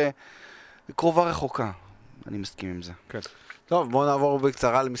מקרה קרובה רחוקה, אני מסכים עם זה. כן. טוב, בואו נעבור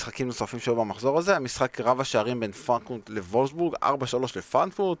בקצרה למשחקים נוספים שהיו במחזור הזה. המשחק רב השערים בין פרנקפורט לוולפסבורג, 4-3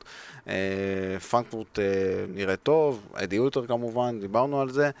 לפרנקפורט. פרנקפורט נראה טוב, אדי יוטר כמובן, דיברנו על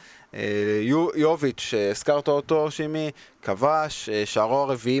זה. יוביץ', הזכרת אותו שימי, כבש, שערו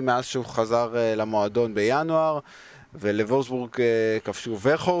הרביעי מאז שהוא חזר למועדון בינואר, ולוולפסבורג כבשו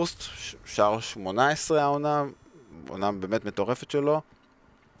וחורסט, שער 18 העונה, עונה באמת מטורפת שלו.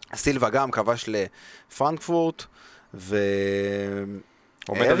 סילבה גם כבש לפרנקפורט,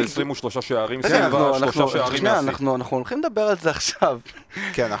 עומד על 23 שערים, סילבה 3 שערים מהשיא. אנחנו הולכים לדבר על זה עכשיו.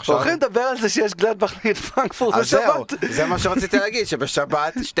 כן, עכשיו. הולכים לדבר על זה שיש גלאדבך נגד פרנקפורט בשבת. זה מה שרציתי להגיד,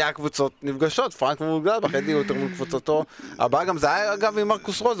 שבשבת שתי הקבוצות נפגשות, פרנקפורט וגלאדבך, אדי יוטר מול קבוצתו הבאה, גם זה היה אגב עם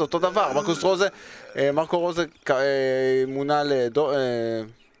מרקוס רוזה, אותו דבר. מרקו רוזה מונה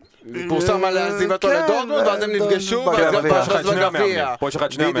פורסם על עזיבתו לדורטמונד, ואז הם נפגשו, ואז גם פרש בגביע. פה יש לך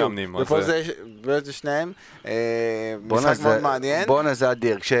את שני המאמנים. ופה זה שניהם. משחק מאוד מעניין. בואנה, זה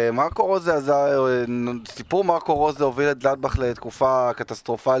אדיר. כשמרקו רוזה, סיפור מרקו רוזה הוביל את גלאדבך לתקופה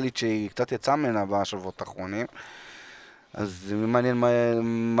קטסטרופלית שהיא קצת יצאה ממנה בשבועות האחרונים. אז מעניין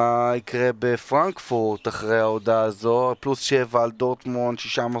מה יקרה בפרנקפורט אחרי ההודעה הזו. פלוס 7 על דורטמונד,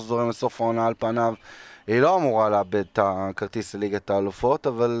 6 מחזורים לסוף העונה על פניו. היא לא אמורה לאבד את הכרטיס לליגת האלופות,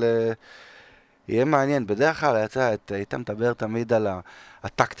 אבל יהיה מעניין. בדרך כלל היית מדבר תמיד על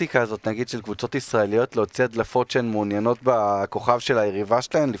הטקטיקה הזאת, נגיד של קבוצות ישראליות, להוציא הדלפות שהן מעוניינות בכוכב של היריבה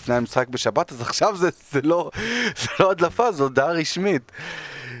שלהן לפני המשחק בשבת, אז עכשיו זה לא הדלפה, זו הודעה רשמית.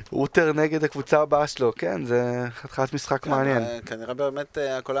 רוטר נגד הקבוצה הבאה שלו, כן, זה חתיכת משחק מעניין. כנראה באמת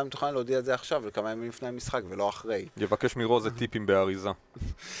הכל היה מתוכן להודיע את זה עכשיו, לכמה ימים לפני המשחק ולא אחרי. יבקש מרוזה טיפים באריזה.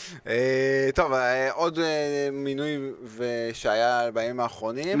 טוב, עוד מינוי שהיה בימים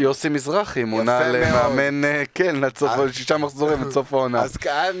האחרונים. יוסי מזרחי, מונה למאמן קלן, 6 מחזורים עד סוף העונה. אז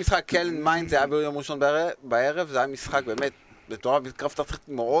היה משחק קלן מיינד, זה היה ביום ראשון בערב, זה היה משחק באמת בתורה בקרב תחתית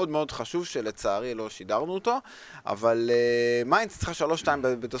מאוד מאוד חשוב שלצערי לא שידרנו אותו, אבל מיינדס צריכה 3-2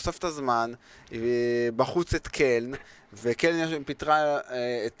 בתוספת הזמן, בחוץ את קלן, וקלן פיתרה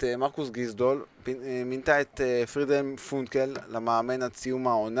את מרקוס גיסדול, מינתה את פרידלם פונקל למאמן עד סיום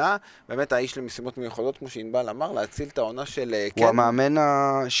העונה, באמת האיש למשימות מיוחדות כמו שענבל אמר, להציל את העונה של קלן. הוא המאמן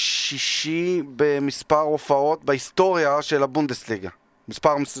השישי במספר הופעות בהיסטוריה של הבונדסליגה,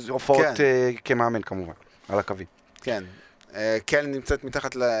 מספר הופעות כמאמן כמובן, על הקווים. כן. קלן נמצאת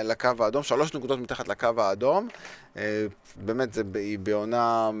מתחת לקו האדום, 3 נקודות מתחת לקו האדום. באמת היא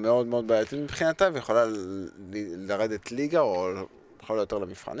בעונה מאוד מאוד בעייתית מבחינתה, ויכולה לרדת ליגה או יכולה יותר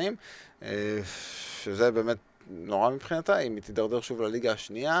למבחנים, שזה באמת נורא מבחינתה. אם היא תדרדר שוב לליגה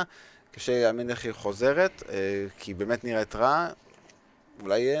השנייה, קשה להאמין איך היא חוזרת, כי היא באמת נראית רע.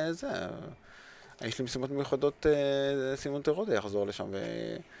 אולי זה, יש לי משימות מיוחדות, סימון טרודי יחזור לשם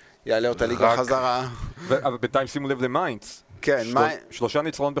יעלה אותה ליגה חזרה. אבל בינתיים שימו לב למיינדס. כן, 3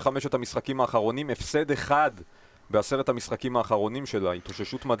 ניצחונות ב5 המשחקים האחרונים, הפסד 1 ב10 המשחקים האחרונים שלה,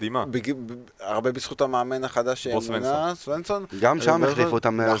 התאוששות מדהימה. הרבה בזכות המאמן החדש שמונה, סוונסון. גם שם החליפו את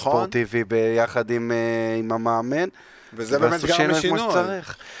המאמן הספורטיבי ביחד עם המאמן. וזה באמת גם משינוי.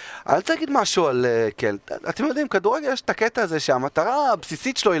 אני רוצה להגיד משהו על קלן. אתם יודעים, כדורגל יש את הקטע הזה שהמטרה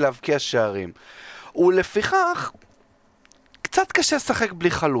הבסיסית שלו היא להבקיע שערים. ולפיכך, קצת קשה לשחק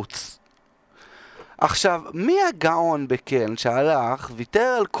בלי חלוץ. עכשיו, מי הגאון בקלן שהלך,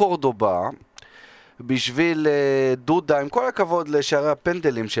 ויתר על קורדובה, בשביל דודה, עם כל הכבוד לשערי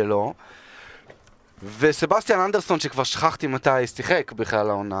הפנדלים שלו, וסבסטיאן אנדרסון, שכבר שכחתי מתי שיחק בכלל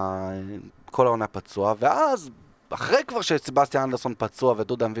העונה, כל העונה פצוע, ואז, אחרי כבר שסבסטיאן אנדרסון פצוע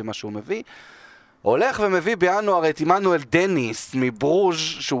ודודה מביא מה שהוא מביא, הולך ומביא בינואר את עמנואל דניס מברוז'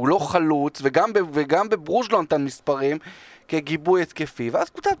 שהוא לא חלוץ, וגם בברוז' לא נתן מספרים, כגיבוי התקפי, ואז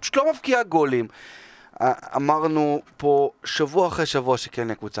קבוצה פשוט לא מבקיעה גולים. אמרנו פה שבוע אחרי שבוע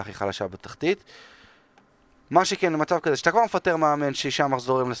שכן הקבוצה הכי חלשה בתחתית. מה שכן, למצב כזה, שאתה כבר מפטר מאמן 6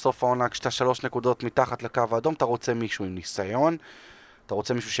 מחזורים לסוף העונה, כשאתה 3 נקודות מתחת לקו האדום, אתה רוצה מישהו עם ניסיון, אתה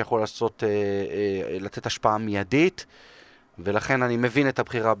רוצה מישהו שיכול לתת השפעה מיידית, ולכן אני מבין את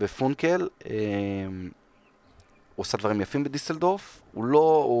הבחירה בפונקל. הוא עושה דברים יפים בדיסלדורף,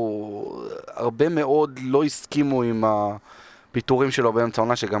 הרבה מאוד לא הסכימו עם הפיתורים שלו באמצע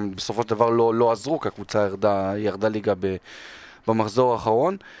העונה, שגם בסופו של דבר לא עזרו, כי הקבוצה ירדה ליגה במחזור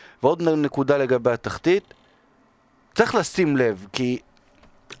האחרון. ועוד נקודה לגבי התחתית, צריך לשים לב, כי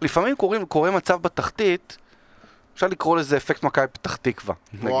לפעמים קורה מצב בתחתית, אפשר לקרוא לזה אפקט מכבי פתח תקווה,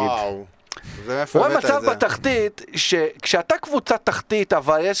 נגיד. וואו. רואה מצב בתחתית, שכשאתה קבוצה תחתית,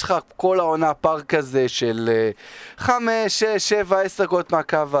 אבל יש לך כל העונה פארק כזה של 5, 6, 7, 10 נקודות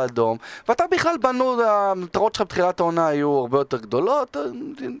מהקו האדום, ואתה בכלל בנו, המטרות שלך בתחילת העונה היו הרבה יותר גדולות,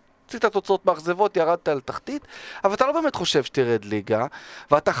 עשית תוצאות מאכזבות, ירדת על תחתית, אבל אתה לא באמת חושב שתרד ליגה,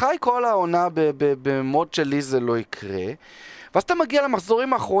 ואתה חי כל העונה במוד שלי זה לא יקרה, ואז אתה מגיע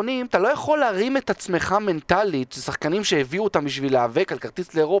למחזורים האחרונים, אתה לא יכול להרים את עצמך מנטלית, ששחקנים שהביאו אותם בשביל להיאבק על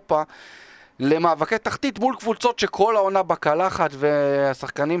כרטיס לאירופה, למאבקי תחתית מול קבוצות שכל העונה בקלחת,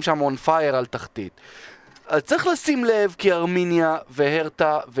 והשחקנים שם on fire על תחתית. אז צריך לשים לב, כי ארמיניה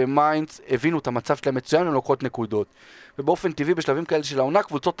והרטה ומיינץ הבינו את המצב שלהם מצוין, הם לוקחות נקודות. ובאופן טבעי בשלבים כאלה של העונה,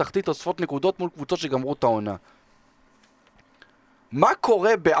 קבוצות תחתית אוספות נקודות מול קבוצות שגמרו את העונה. מה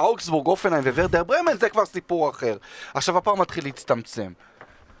קורה באוגסבורג, אופנהיים וורדר ברמן, זה כבר סיפור אחר. עכשיו הפעם מתחיל להצטמצם.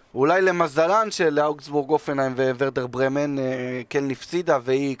 אולי למזלן של אוגסבורג, אופנהיים וורדר ברמן כן נפסידה,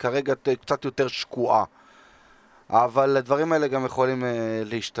 והיא כרגע קצת יותר שקועה. אבל הדברים האלה גם יכולים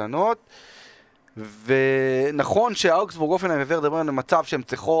להשתנות. ונכון שהאוגסבורג, אופנהיים וורדר ברמן הם מצב שהן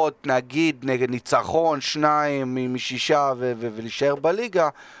צריכות, נגיד, נגד ניצחון, 2 מ6 ולהישאר בליגה,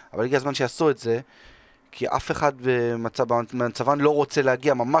 אבל הגיע הזמן שיעשו את זה. כי אף אחד במצבן לא רוצה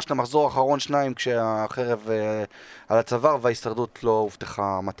להגיע ממש למחזור האחרון 2 כשהחרב על הצוואר וההישרדות לא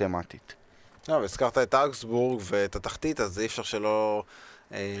הובטחה מתמטית. הזכרת את אוגסבורג ואת התחתית, אז אי אפשר שלא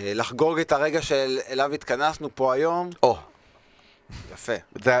לחגוג את הרגע שאליו התכנסנו פה היום. יפה.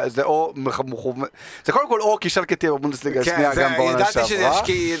 זה קודם כל או כי שלקה תהיה בבונדסליגה השנייה גם בעונה שעברה.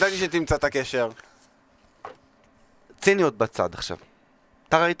 ידעתי שתמצא את הקשר. ציניות בצד עכשיו.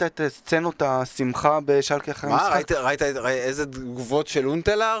 אתה ראית את סצנות השמחה בשאלקה אחרי המשחק? מה? ראית איזה תגובות של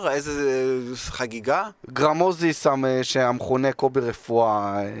אונטלר? איזה חגיגה? גרמוזיס שהמכונה קובי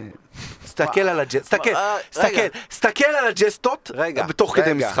רפואה, סתכל על הג'סטות בתוך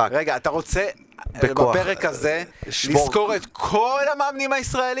כדי משחק. רגע, אתה רוצה בפרק הזה לזכור את כל המאמנים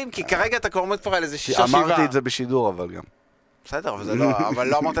הישראלים? כי כרגע אתה כבר עומד כבר על איזה 6-7. אמרתי את זה בשידור אבל גם. בסדר, אבל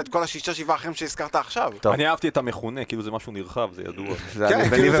לא אמרת את כל 6-7 אחרים שהזכרת עכשיו. אני אהבתי את המכונה, כאילו זה משהו נרחב, זה ידוע.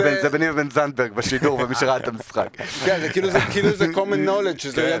 זה בני ובן זנדברג בשידור ומי שראה את המשחק. כן, כאילו זה common knowledge,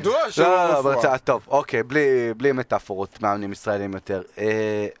 שזה ידוע שהוא רפואה. טוב, אוקיי, בלי מטאפורות מאמנים ישראלים יותר.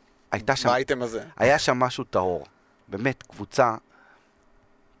 מה הייתם הזה? היה שם משהו טהור. באמת, קבוצה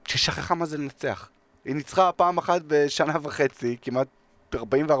ששכחה מה זה לנצח. היא ניצחה פעם אחת בשנה וחצי, כמעט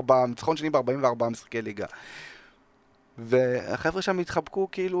 44, ניצחון שני ב-44 משחקי ליגה. והחבר'ה שם התחבקו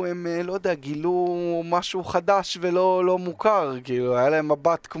כאילו הם, לא יודע, גילו משהו חדש ולא מוכר, כאילו היה להם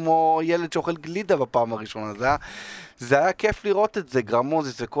מבט כמו ילד שאוכל גלידה בפעם הראשונה, זה היה כיף לראות את זה,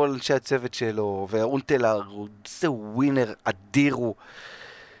 גרמוזיס וכל אנשי הצוות שלו, ואונטלר, זה ווינר אדיר, הוא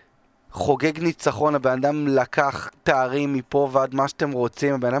חוגג ניצחון, הבן אדם לקח תארים מפה ועד מה שאתם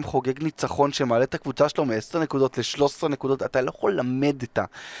רוצים, הבן אדם חוגג ניצחון שמעלה את הקבוצה שלו מ-10 נקודות ל-13 נקודות, אתה לא יכול למד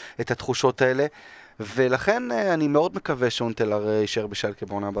את התחושות האלה, ולכן אני מאוד מקווה שאונטלר יישאר בשאלקה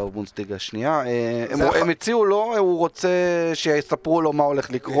בעונה בבונדסליגה השנייה. הם הציעו לו, הוא רוצה שיספרו לו מה הולך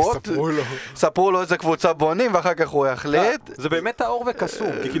לקרות. ספרו לו איזה קבוצה בונים ואחר כך הוא יחליט. זה באמת טהור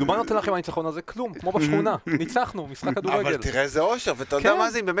וקסום, כי כאילו מה נותן לכם הניצחון הזה? כלום, כמו בשכונה. ניצחנו, משחק כדורגל. אבל תראה איזה אושר, ואתה יודע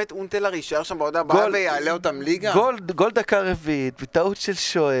מה זה אם באמת אונטלר יישאר שם בעונה הבאה ויעלה אותם ליגה? גול דקה רביעית, בטעות של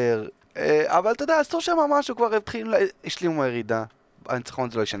שוער. אבל אתה יודע, עשו שם משהו כבר השלימו הירידה.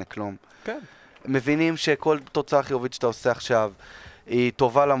 הניצחון זה לא ישנה כלום. כן. מבינים שכל תוצאה חיובית שאתה עושה עכשיו היא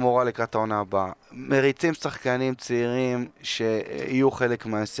טובה למורה לקראת העונה הבאה. מריצים שחקנים צעירים שיהיו חלק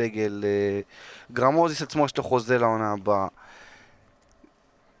מהסגל. גרמוזיס עצמו שאתה חוזה לעונה הבאה.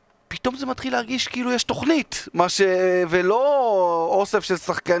 פתאום זה מתחיל להרגיש כאילו יש תוכנית, ולא אוסף של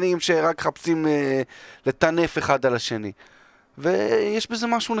שחקנים שרק חפשים לטנף אחד על השני. ויש בזה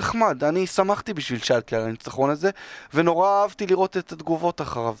משהו נחמד. אני שמחתי בשביל שאלקה על הניצחון הזה, ונורא אהבתי לראות את התגובות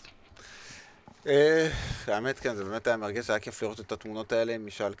אחריו. האמת כן, זה באמת היה מרגש, היה כיף לראות את התמונות האלה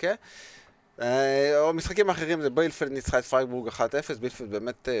משאלקה. או משחקים אחרים, זה בילפלד ניצחה את פרייבורג 1-0, בילפלד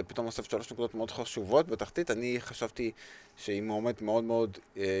באמת פתאום אוסף 3 נקודות מאוד חשובות בתחתית. אני חשבתי שהיא מועמדת מאוד מאוד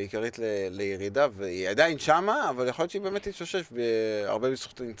עיקרית לירידה, והיא עדיין שמה, אבל יכול להיות שהיא באמת תתשושש הרבה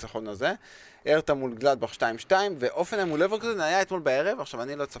בזכות הניצחון הזה. הרטה מול גלאדבך 2-2, ואופנהיים מול לברקוזן היה אתמול בערב. עכשיו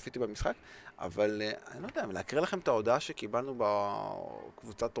אני לא צפיתי במשחק, אבל אני לא יודע, להקריא לכם את ההודעה שקיבלנו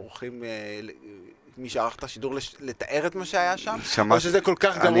בקבוצת אורחים, מי שערך את השידור, לתאר את מה שהיה שם, או שזה כל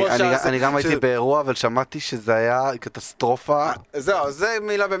כך גרוע אני גם הייתי באירוע, אבל שמעתי שזה היה קטסטרופה. זהו, זו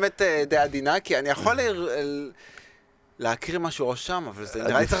מילה באמת די עדינה, כי אני יכול להקריא משהו או שם, אבל זה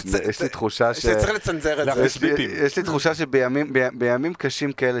נראה לי צריך לצנזר את זה. יש לי תחושה שבימים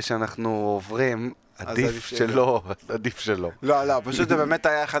קשים כאלה שאנחנו עוברים, עדיף שלא. לא, פשוט זה באמת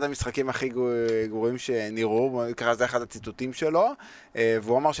היה אחד המשחקים הכי גרועים שנראו, ככה זה אחד הציטוטים שלו,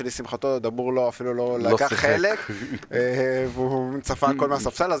 והוא אמר שלשמחתו דבור לו אפילו לא לקח חלק, והוא צפה הכל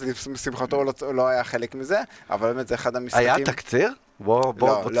מהספסל, אז לשמחתו לא היה חלק מזה, אבל באמת זה אחד המשחקים... היה תקציר? בוא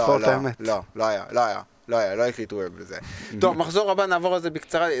תצפור את האמת. לא היה. לא הקליטו בזה. טוב, מחזור הבא, נעבור על זה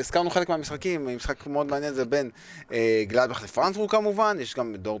בקצרה. הזכרנו חלק מהמשחקים, משחק מאוד מעניין זה בין גלאדבך לפרנסבורג כמובן, יש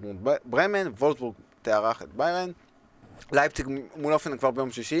גם דורטמונד ברמן, וולסבורג תארח את בבאיירן, לייפציג מול אופן כבר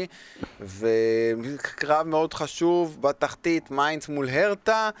ביום שישי, וקרב מאוד חשוב בתחתית, מיינץ מול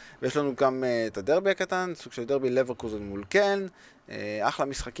הרטה, ויש לנו גם את הדרבי הקטן, סוג של דרבי לברקוזן מול קלן, אחלה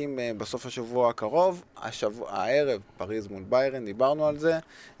משחקים בסוף השבוע הקרוב, הערב פריז מול בבאיירן, דיברנו על זה,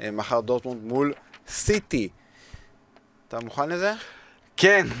 מחר דורטמונד מול סיטי. אתה מוכן לזה?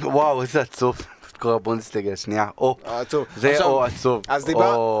 כן, וואו, איזה עצוב. קורא בונדסליגה, שנייה, עצוב. זה או עצוב. אז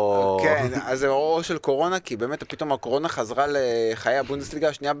דיבר, כן, אז זה או של קורונה, כי באמת פתאום הקורונה חזרה לחיי הבונדסליגה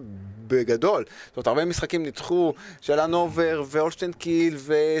השנייה בגדול. זאת אומרת, הרבה משחקים נדחו, של הנובר והולשטיין קיל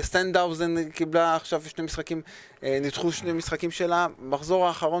וסטנדאוזן קיבלה עכשיו שני משחקים, נדחו שני משחקים שלה. מחזור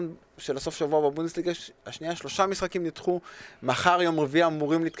האחרון של הסוף שבוע בבונדסליגה השנייה, 3 משחקים נדחו. מחר יום רביעי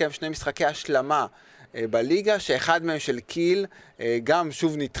אמורים להתקיים 2 משחקי השלמה בליגה, שאחד מהם של קיל גם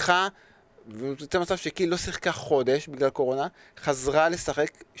שוב נדחה. וזה מצב שקיל לא שיחקה חודש בגלל קורונה, חזרה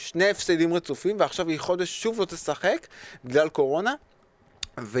לשחק 2 הפסדים רצופים, ועכשיו היא חודש שוב לא תשחק בגלל קורונה,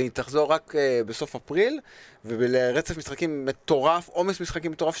 והיא תחזור רק בסוף אפריל, ולרצף משחקים מטורף, עומס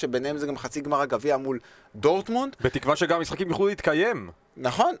משחקים מטורף, שביניהם זה גם חצי גמר הגביע מול דורטמונד. בתקווה שגם המשחקים יוכלו להתקיים.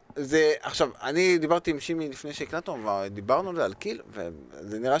 נכון, זה, עכשיו, אני דיברתי עם שימי לפני שהקלטנו, ודיברנו על זה, על קיל,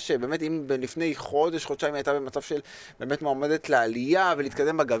 וזה נראה שבאמת אם לפני חודשיים הייתה במצב של באמת מעומדת לעלייה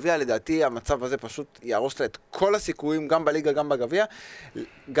ולהתקדם בגביע, לדעתי המצב הזה פשוט יהרוס לה את כל הסיכויים, גם בליגה, גם בגביע.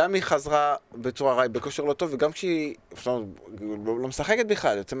 גם היא חזרה בצורה רעי, בכושר לא טוב, וגם כשהיא לא משחקת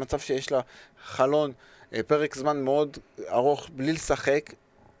בכלל, יוצא מצב שיש לה חלון, פרק זמן מאוד ארוך בלי לשחק,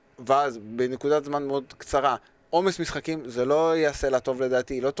 ואז בנקודת זמן מאוד קצרה, עומס משחקים, זה לא יעשה לה טוב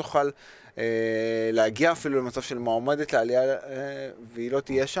לדעתי, היא לא תוכל להגיע אפילו למצב של מעומדת לעלייה, והיא לא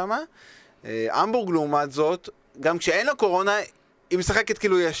תהיה שמה. המבורג לעומת זאת, גם כשאין לה קורונה, היא משחקת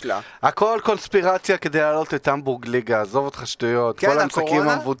כאילו יש לה. הכל קונספירציה כדי לעלות את המבורג ליגה, עזוב אותך שטויות, כן, כל המשחקים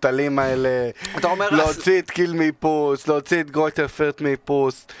המבוטלים האלה, להוציא את קיל מאיפוס, להוציא את גרויטר פרט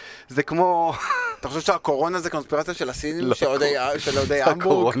מאיפוס, זה כמו... אתה חושב שהקורונה זה קונספירציה של הסינים, של אוהדי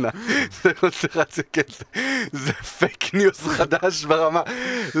המבורג? זה קונספירציה, כן, זה פייק ניוס חדש ברמה,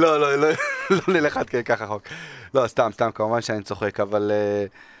 לא נלך עד כדי ככה חוק. לא, סתם, כמובן שאני צוחק, אבל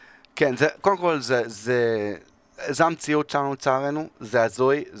כן, קודם כל זה המציאות שלנו לצערנו, זה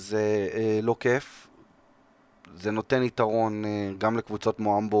הזוי, זה לא כיף, זה נותן יתרון גם לקבוצות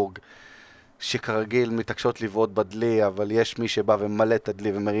כמו המבורג, שכרגיל מתעקשות לבעוט בדלי, אבל יש מי שבא ומלא את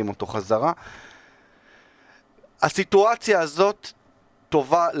הדלי ומרים אותו חזרה. הסיטואציה הזאת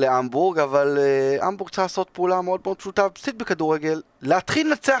טובה להמבורג, אבל המבורג צריך לעשות פעולה מאוד מאוד פשוטה, בסיסית בכדורגל, להתחיל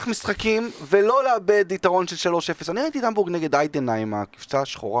לנצח משחקים ולא לאבד יתרון של 3-0. אני ראיתי את המבורג נגד איידנהיים, הקבוצה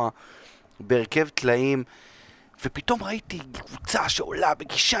השחורה, בהרכב טלאים, ופתאום ראיתי קבוצה שעולה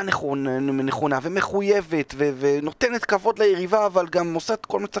בגישה נכונה ומחויבת ונותנת כבוד ליריבה, אבל גם עושה את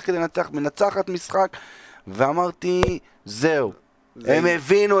כל מצח כדי לנצח, מנצחת משחק, ואמרתי, זהו. הם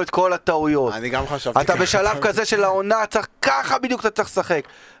הבינו את כל הטעויות. אני גם חשבתי. אתה בשלב כזה של העונה, ככה בדיוק אתה צריך לשחק.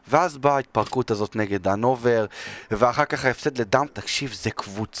 ואז באה ההתפרקות הזאת נגד הנובר, ואחר כך ההפסד לדם. תקשיב, זה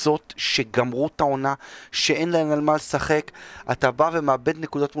קבוצות שגמרו את העונה, שאין להן על מה לשחק. אתה בא ומאבד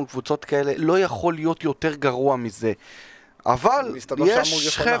נקודות מול קבוצות כאלה, לא יכול להיות יותר גרוע מזה. אבל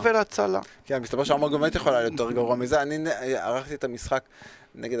יש חבל הצלה. כן, מסתבר שהמבורג באמת יכולה יותר גרוע מזה. אני ערכתי את המשחק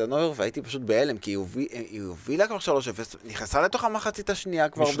נגד הנובר והייתי פשוט בהלם, כי היא הובילה כבר 3-0, נכנסה לתוך המחצית השנייה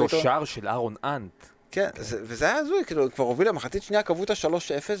כבר. משלושר של אהרון אנט. כן, וזה היה הזוי, כאילו, כבר הובילה, מחצית שנייה קבעו את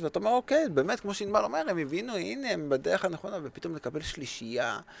ה-3-0, ואתה אומר, אוקיי, באמת, כמו שענבל אומר, הם הבינו, הנה, הם בדרך הנכונה, ופתאום לקבל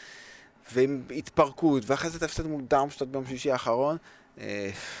שלישייה, והם התפרקות, ואחרי זה תפסד מול דרמשטאט ביום שישי האחרון,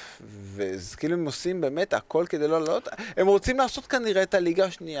 וכאילו הם עושים באמת הכל כדי לא לעלות, הם רוצים לעשות כנראה את הליגה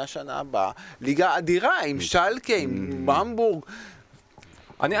השנייה שנה הבאה, ליגה אדירה, עם שאלקה, עם המבורג.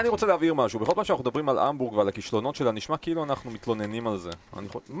 אני רוצה להבהיר משהו, בכל פעם שאנחנו מדברים על המבורג ועל הכישלונות שלה, נשמע כאילו אנחנו מתלוננים על זה.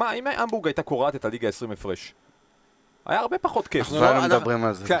 מה, אם המבורג הייתה קוראת את הליגה 20 הפרש? היה הרבה פחות כיף. אנחנו מדברים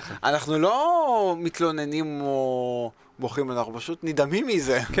על זה. אנחנו לא מתלוננים או בוכים, אנחנו פשוט נדהמים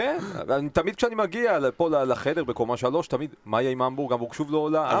מזה. כן, תמיד כשאני מגיע פה לחדר בקומה 3, תמיד, מה יהיה עם המבורג? המבורג שוב לא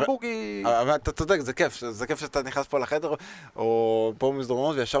עולה, המבורג היא... אבל אתה צודק, זה כיף שאתה נכנס פה לחדר, או פה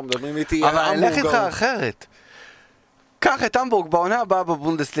במסדרונות וישר מדברים איתי. אבל אני אלך איתך אחרת. קח את המבורג בעונה הבאה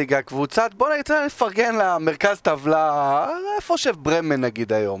בבונדסליגה קבוצת, בוא נרצה לפרגן למרכז טבלה, איפה שברמן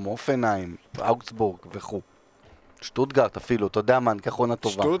נגיד היום, אופנהיים, אוגסבורג וכו'. שטוטגרט אפילו, אתה יודע מה, ניקח עונה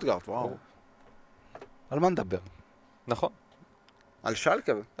טובה. שטוטגרט, וואו. על מה נדבר? נכון. על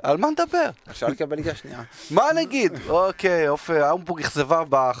שאלקה. על מה נדבר? על שאלקה בליגה השנייה. מה נגיד? אוקיי, המבורג אכזבה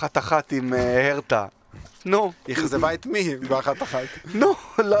באחת עם הרטה. נו. אכזבה את מי באחת? נו,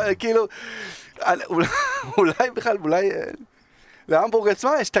 כאילו... אולי בכלל, להמבורג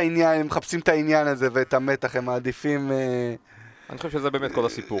עצמה יש את העניין, הם מחפשים את העניין הזה ואת המתח, הם מעדיפים... אני חושב שזה באמת כל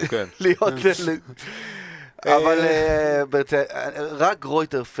הסיפור, כן. להיות... אבל רק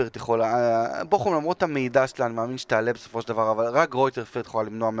רויטרפרט יכולה, בוחום למרות המידע שלה, אני מאמין שתעלה בסופו של דבר, אבל רק רויטרפרט יכולה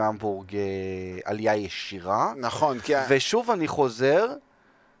למנוע מהמבורג עלייה ישירה. נכון, כי... ושוב אני חוזר,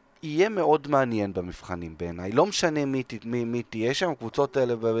 יהיה מאוד מעניין במבחנים בעיניי. לא משנה מי תהיה שם, הקבוצות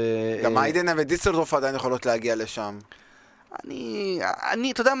האלה... גם איידנה ודיסלדורף עדיין יכולות להגיע לשם.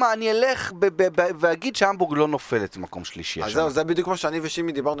 אתה יודע מה, אני אלך ואגיד שהמבורג לא נופלת במקום שלישי. אז זהו, זה בדיוק כמו שאני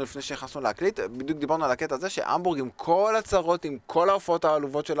ושימי דיברנו לפני שנכנסנו להקליט, בדיוק דיברנו על הקטע הזה שהמבורג עם כל הצרות, עם כל ההופעות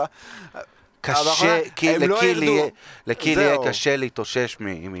העלובות שלה, קשה, לקיל יהיה קשה להתאושש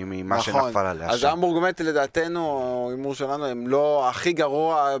ממה שנפל עליה. אז המבורג באמת לדעתנו, הימור שלנו, הם לא הכי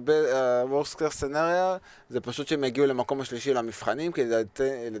גרוע בוורסט קייס סצנריו, זה פשוט שהם יגיעו למקום השלישי למבחנים, כי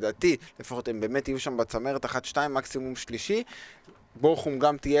לדעתי, לפחות הם באמת יהיו שם בצמרת 1-2, מקסימום שלישי. בורחום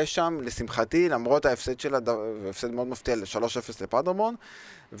גם תהיה שם, לשמחתי, למרות ההפסד שלה, הפסד מאוד מפתיע ל-3-0 לפאדרמון,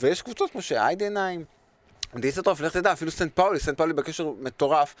 ויש קבוצות כמו שאיידנהיים, דיסלדורף, לך תדע, אפילו סנט פאולי בקשר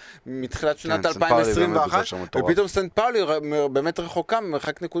מטורף מתחילת שנת 2021, ופתאום סנט פאולי באמת רחוקה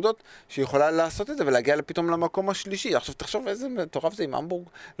ממרחק נקודות שיכולה לעשות את זה ולהגיע פתאום למקום השלישי. עכשיו תחשוב איזה מטורף זה אם המבורג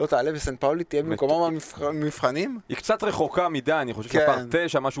לא תעלה וסנט פאולי תהיה במקומם המבחנים. היא קצת רחוקה מדי, אני חושב שפער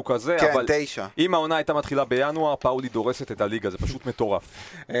 9, משהו כזה, אבל אם העונה הייתה מתחילה בינואר, פאולי דורסת את הליגה, זה פשוט מטורף.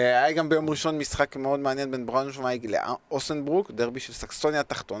 היה גם ביום ראשון משחק מאוד מעניין בין בראונשווייג לאוסנברוק, דרבי של סקסוניה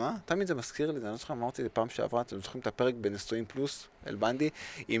התחתונה. תמיד זה מזכיר לי, אני לא זוכר, אמרתי פעם שעברה, אתם זוכרים את הפרק בנסטועים פלוס, אל בנדי,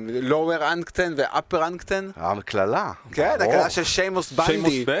 עם לואוור אנקטן ואפר אנקטן. המקללה. כן, הקללה של שיימוס בנדי.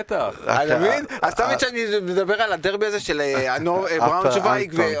 שיימוס בטח. אתה מבין? אז תמיד שאני מדבר על הדרבי הזה של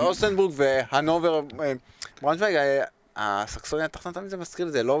בראונשווייג ואוסנברוק והנובר, בראונשווייג, הסקסוניה התחתונה, תמיד זה מזכיר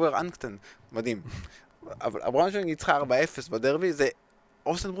לי, זה לואוור אנקטן. מדהים. אבל הבראונשווייג ניצחה 4-0 בדרבי, זה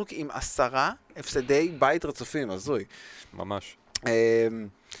אוסנברוק עם 10 הפסדי בית רצופים, הזוי. ממש.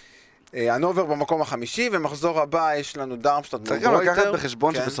 הנובר במקום החמישי, ומחזור הבא יש לנו דרמשטאט צריך גם לקחת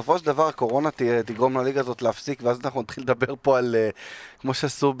בחשבון שבסופו של דבר הקורונה תגרום לליגה הזאת להפסיק, ואז אנחנו נתחיל לדבר פה על, כמו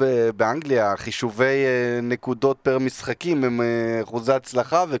שעשו באנגליה, חישובי נקודות פר משחקים עם אחוזי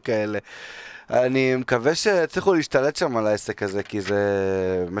הצלחה וכאלה. אני מקווה שצריכו להשתלט שם על העסק הזה, כי זה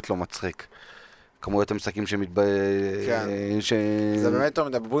באמת לא מצחיק. כמויות המשחקים זה באמת טוב,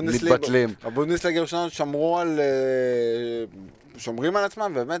 בבונדסליגה שלנו שומרים על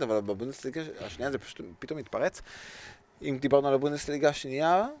עצמם, באמת, אבל בבונדסליגה השנייה זה פתאום מתפרץ. אם דיברנו על הבונדסליגה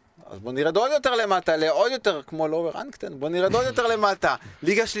השנייה, אז בוא נרד עוד יותר למטה, לעוד יותר כמו לואוור אנקטן, בוא נרד עוד יותר למטה.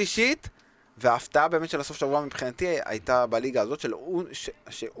 ליגה שלישית, וההפתעה באמת של הסוף שבוע מבחינתי הייתה בליגה הזאת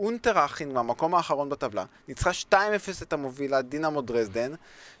שאונטראכן מהמקום האחרון בטבלה, ניצחה 2-0 את המובילה דינמו דרזדן,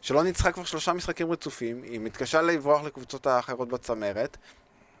 שלא ניצחה כבר 3 משחקים רצופים, היא מתקשה לברוח לקבוצות האחרות בצמרת.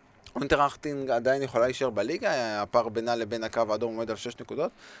 אונטראכן עדיין יכולה להישאר בליגה, הפער בינה לבין הקו האדום עומד על 6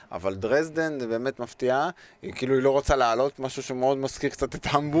 נקודות, אבל דרזדן זה באמת מפתיעה, היא כאילו היא לא רוצה לעלות, משהו שמאוד מזכיר קצת את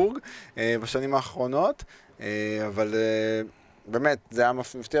המבורג בשנים האחרונות, אבל באמת זה היה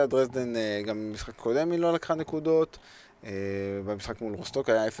מפתיע, דרזדן גם במשחק קודם היא לא לקחה נקודות, במשחק מול רוסטוק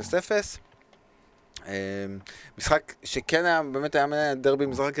היה 0-0, משחק שכן היה, באמת היה דרבי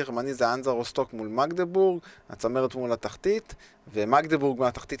מזרח גרמני, זה אנזה רוסטוק מול מגדבורג, הצמרת מול התחתית, ומגדבורג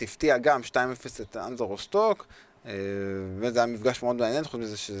מהתחתית הפתיע גם 2-0 את אנזה רוסטוק, וזה היה מפגש מאוד מעניין, חוץ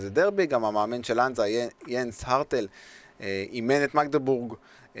מזה שזה דרבי, גם המאמן של אנזה, ינס הרטל, אימן את מגדבורג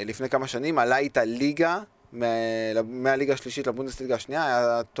לפני כמה שנים, עלה איתה ליגה, מהליגה השלישית לבונדסליגה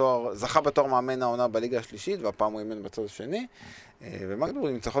השנייה, זכה בתואר מאמן העונה בליגה השלישית, והפעם הוא אימן בצד השני, ומגדבורג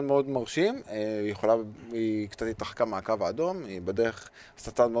עם ניצחון מאוד מרשים, היא קצת התרחקה מהקו האדום, היא בדרך,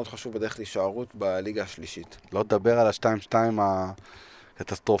 עשתה צעד מאוד חשוב בדרך להישארות בליגה השלישית. לא תדבר על ה-2-2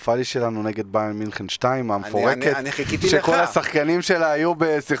 הקטסטרופלי שלנו נגד בבאיירן מינכן 2, המפורקת, שכל השחקנים שלה היו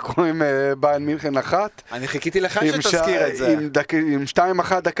בשיחקו עם בבאיירן מינכן 1. אני חיכיתי לך שתזכיר את זה. עם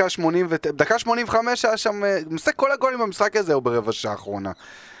 2-1 דקה 85 היה שם, מסתכל כל הגולים במשחק הזה הוא ברבע שעה האחרונה.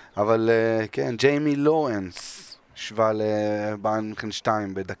 אבל כן, ג'יימי לורנס שווה לבבאיירן מינכן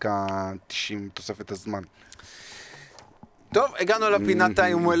 2 בדקה 90 תוספת הזמן. טוב, הגענו לפינת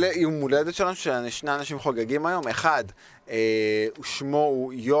היום הולדת שלנו, ששני אנשים חוגגים היום. אחד, שמו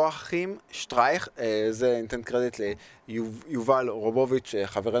הוא יואכים שטרייך, זה ניתן קרדיט ליובל רובוביץ',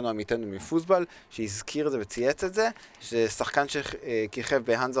 חברנו עמיתנו מפוסבל, שהזכיר את זה וצייץ את זה, ששחקן שכיכב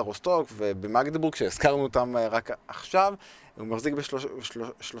בהנזה רוסטוק ובמגדבורג, שהזכרנו אותם רק עכשיו, הוא מחזיק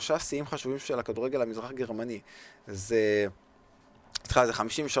בשלושה שיאים חשובים של הכדורגל המזרח גרמני. זה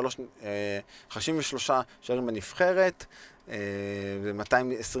 53 שערים בנבחרת,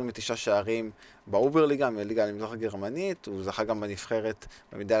 ו-229 שערים באוברליגה, מליגה למזרח הגרמנית, הוא זכה גם בנבחרת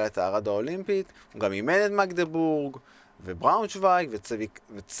במדליית הארד האולימפית, הוא גם אימן את מגדבורג, ובראונשוויג,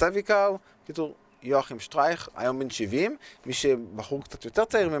 וצוויקאו, קיצור, יואכים שטרייך, היום בן 70, מי שבחור קצת יותר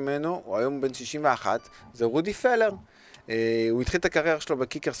צעיר ממנו, הוא היום בן 61, זה רודי פלר. הוא התחיל את הקריירה שלו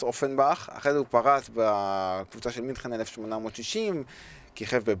בקיקרס אופנבך, אחרי זה הוא פרס בקבוצה של מינכן 1860,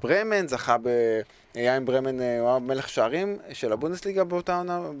 כיכב בברמן, היה עם ברמן, הוא היה מלך שערים של הבונדסליגה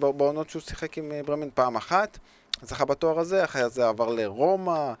בעונות שהוא שיחק עם ברמן פעם אחת, זכה בתואר הזה, אחרי זה עבר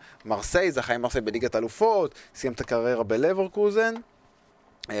לרומא, מרסיי, זכה עם מרסיי בליגת אלופות, סיים את הקריירה בלברקוזן,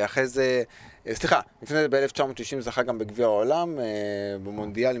 אחרי זה, לפני זה ב-1990 זכה גם בגביע העולם,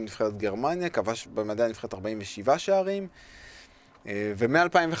 במונדיאל עם נבחרת גרמניה, כבש במדעי הנבחרת 47 שערים,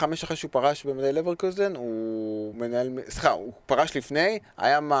 ומ-2005 אחרי שהוא פרש במדעי לברקוזן, הוא פרש לפני,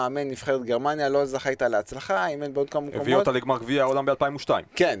 היה מאמן נבחרת גרמניה, לא זכה איתה להצלחה, אימן בעוד כמה מקומות. הביא אותה לגמר גביע העולם ב-2002.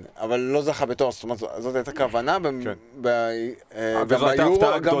 כן, אבל לא זכה בתואר, זאת אומרת, זאת הייתה כוונה. וזו הייתה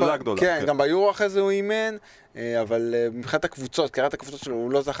הפתעה גדולה. כן, גם ביורו אחרי זה הוא אימן, אבל מבחינת הקבוצות, קראת הקבוצות שלו,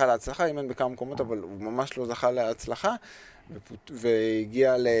 הוא לא זכה להצלחה, אימן בכמה מקומות, אבל הוא ממש לא זכה להצלחה,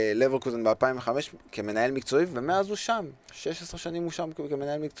 והגיע ללברקוזן ב-2005 כמנהל מקצועי, ומאז הוא שם, 16 שנים הוא שם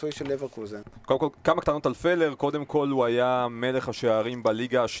כמנהל מקצועי של לברקוזן. קודם כל, כמה קטנות על פלר, קודם כל הוא היה מלך השערים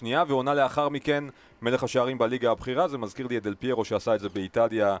בליגה השנייה, ועונה לאחר מכן מלך השערים בליגה הבכירה, זה מזכיר לי את דל פיירו שעשה את זה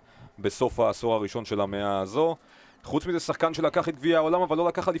באיטליה בסוף העשור הראשון של המאה הזו. חוץ מזה שחקן שלקח את גביע העולם, אבל לא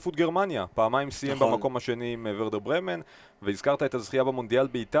לקח אליפות גרמניה. פעמיים סיים במקום השני עם ורדר ברמן, והזכרת את הזכייה במונדיאל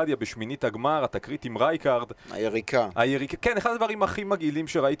באיטליה, בשמינית הגמר, התקרית עם רייקארד. היריקה. כן, אחד הדברים הכי מגעילים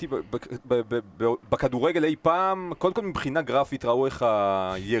שראיתי בכדורגל אי פעם, קודם כל מבחינה גרפית ראו איך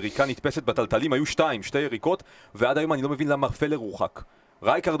היריקה נתפסת בטלטלים, היו שתי יריקות, ועד היום אני לא מבין למה פלר הורחק.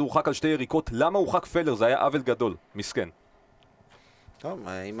 רייקארד הורחק על 2 יריקות, למה הורחק פלר? זה היה עוול גדול, מסכן. טוב,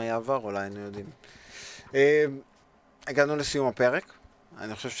 אם היה עבר אולי היינו יודעים. הגענו לסיום הפרק,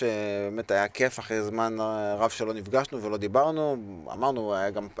 אני חושב שבאמת היה כיף אחרי זמן רב שלא נפגשנו ולא דיברנו, אמרנו,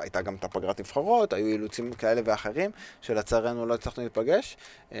 הייתה גם את הפגרת נבחרות, היו אילוצים כאלה ואחרים, שלצערנו לא הצלחנו להיפגש,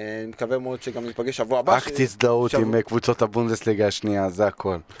 אני מקווה מאוד שגם ניפגש שבוע הבא. רק תזדהות עם קבוצות הבונדסליגה השנייה, זה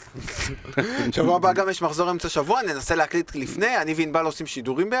הכל. שבוע הבא גם יש מחזור אמצע שבוע, ננסה להקליט לפני, אני וענבל עושים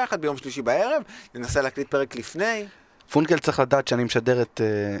שידורים ביחד ביום שלישי בערב, ננסה להקליט פרק לפני. פונקל צריך לדעת שאני משדר את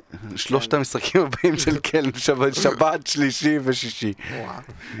 3 המשחקים הבאים של קלן, שבת, שלישי ושישי.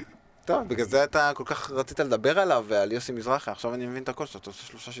 טוב, בגלל זה אתה כל כך רצית לדבר עליו ועל יוסי מזרחי, עכשיו אני מבין את הכל, שאתה עושה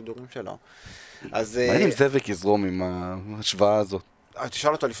 3 שידורים שלו. מה אם זאביק יזרום עם ההשוואה הזאת?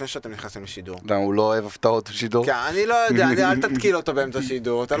 תשאל אותו לפני שאתם נכנסים לשידור. למה, הוא לא אוהב הפתעות בשידור? כן, אני לא יודע, אל תתקיל אותו באמצע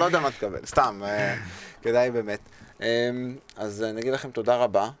שידור, אתה לא יודע מה תקבל, סתם, כדאי באמת. אז נגיד לכם תודה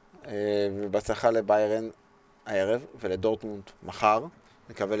רבה, ובהצלחה לבאיירן הערב ולדורטמונד מחר,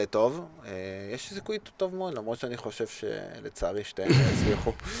 נקווה לטוב. יש סיכוי טוב מאוד, למרות שאני חושב שלצערי שתיהן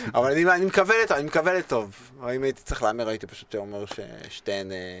יצליחו. אבל אני מקווה לטוב. אם הייתי צריך לאמר, הייתי פשוט אומר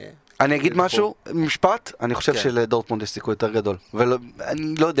ששתיהן... אני אגיד משהו, משפט, אני חושב שלדורטמונד יש סיכוי יותר גדול.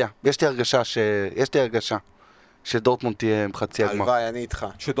 ואני לא יודע, יש לי הרגשה שדורטמונד תהיה בחצי הגמר. הלוואי, אני איתך.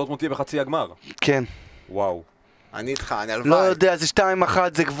 שדורטמונד תהיה בחצי הגמר? כן. וואו. אני איתך, אני הלוואי. לא יודע, זה 2-1,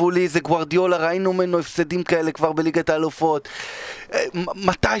 זה גבולי, זה גוארדיולה, ראינו ממנו הפסדים כאלה כבר בליגת האלופות.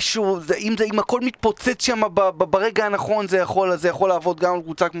 מתישהו, אם הכל מתפוצץ שם ברגע הנכון, זה יכול לעבוד גם על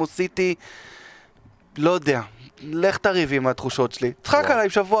קבוצה כמו סיטי. לא יודע, לך תריב עם התחושות שלי. צחק עליי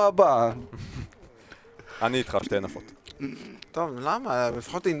שבוע הבא. אני איתך, שתי נפות. טוב, למה?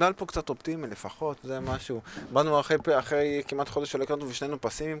 לפחות נמדל פה קצת אופטימי, לפחות, זה משהו. באנו אחרי כמעט חודש שלא הקלטנו ושנינו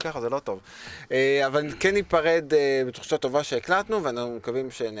פסימיים ככה, זה לא טוב. אבל כן ניפרד בתחושה טובה שהקלטנו, ואנחנו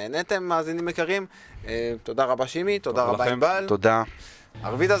מקווים שנהנתם, מאזינים יקרים. תודה רבה שימי, תודה רבה ענבל. תודה.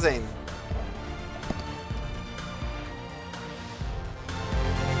 ערבית הזין.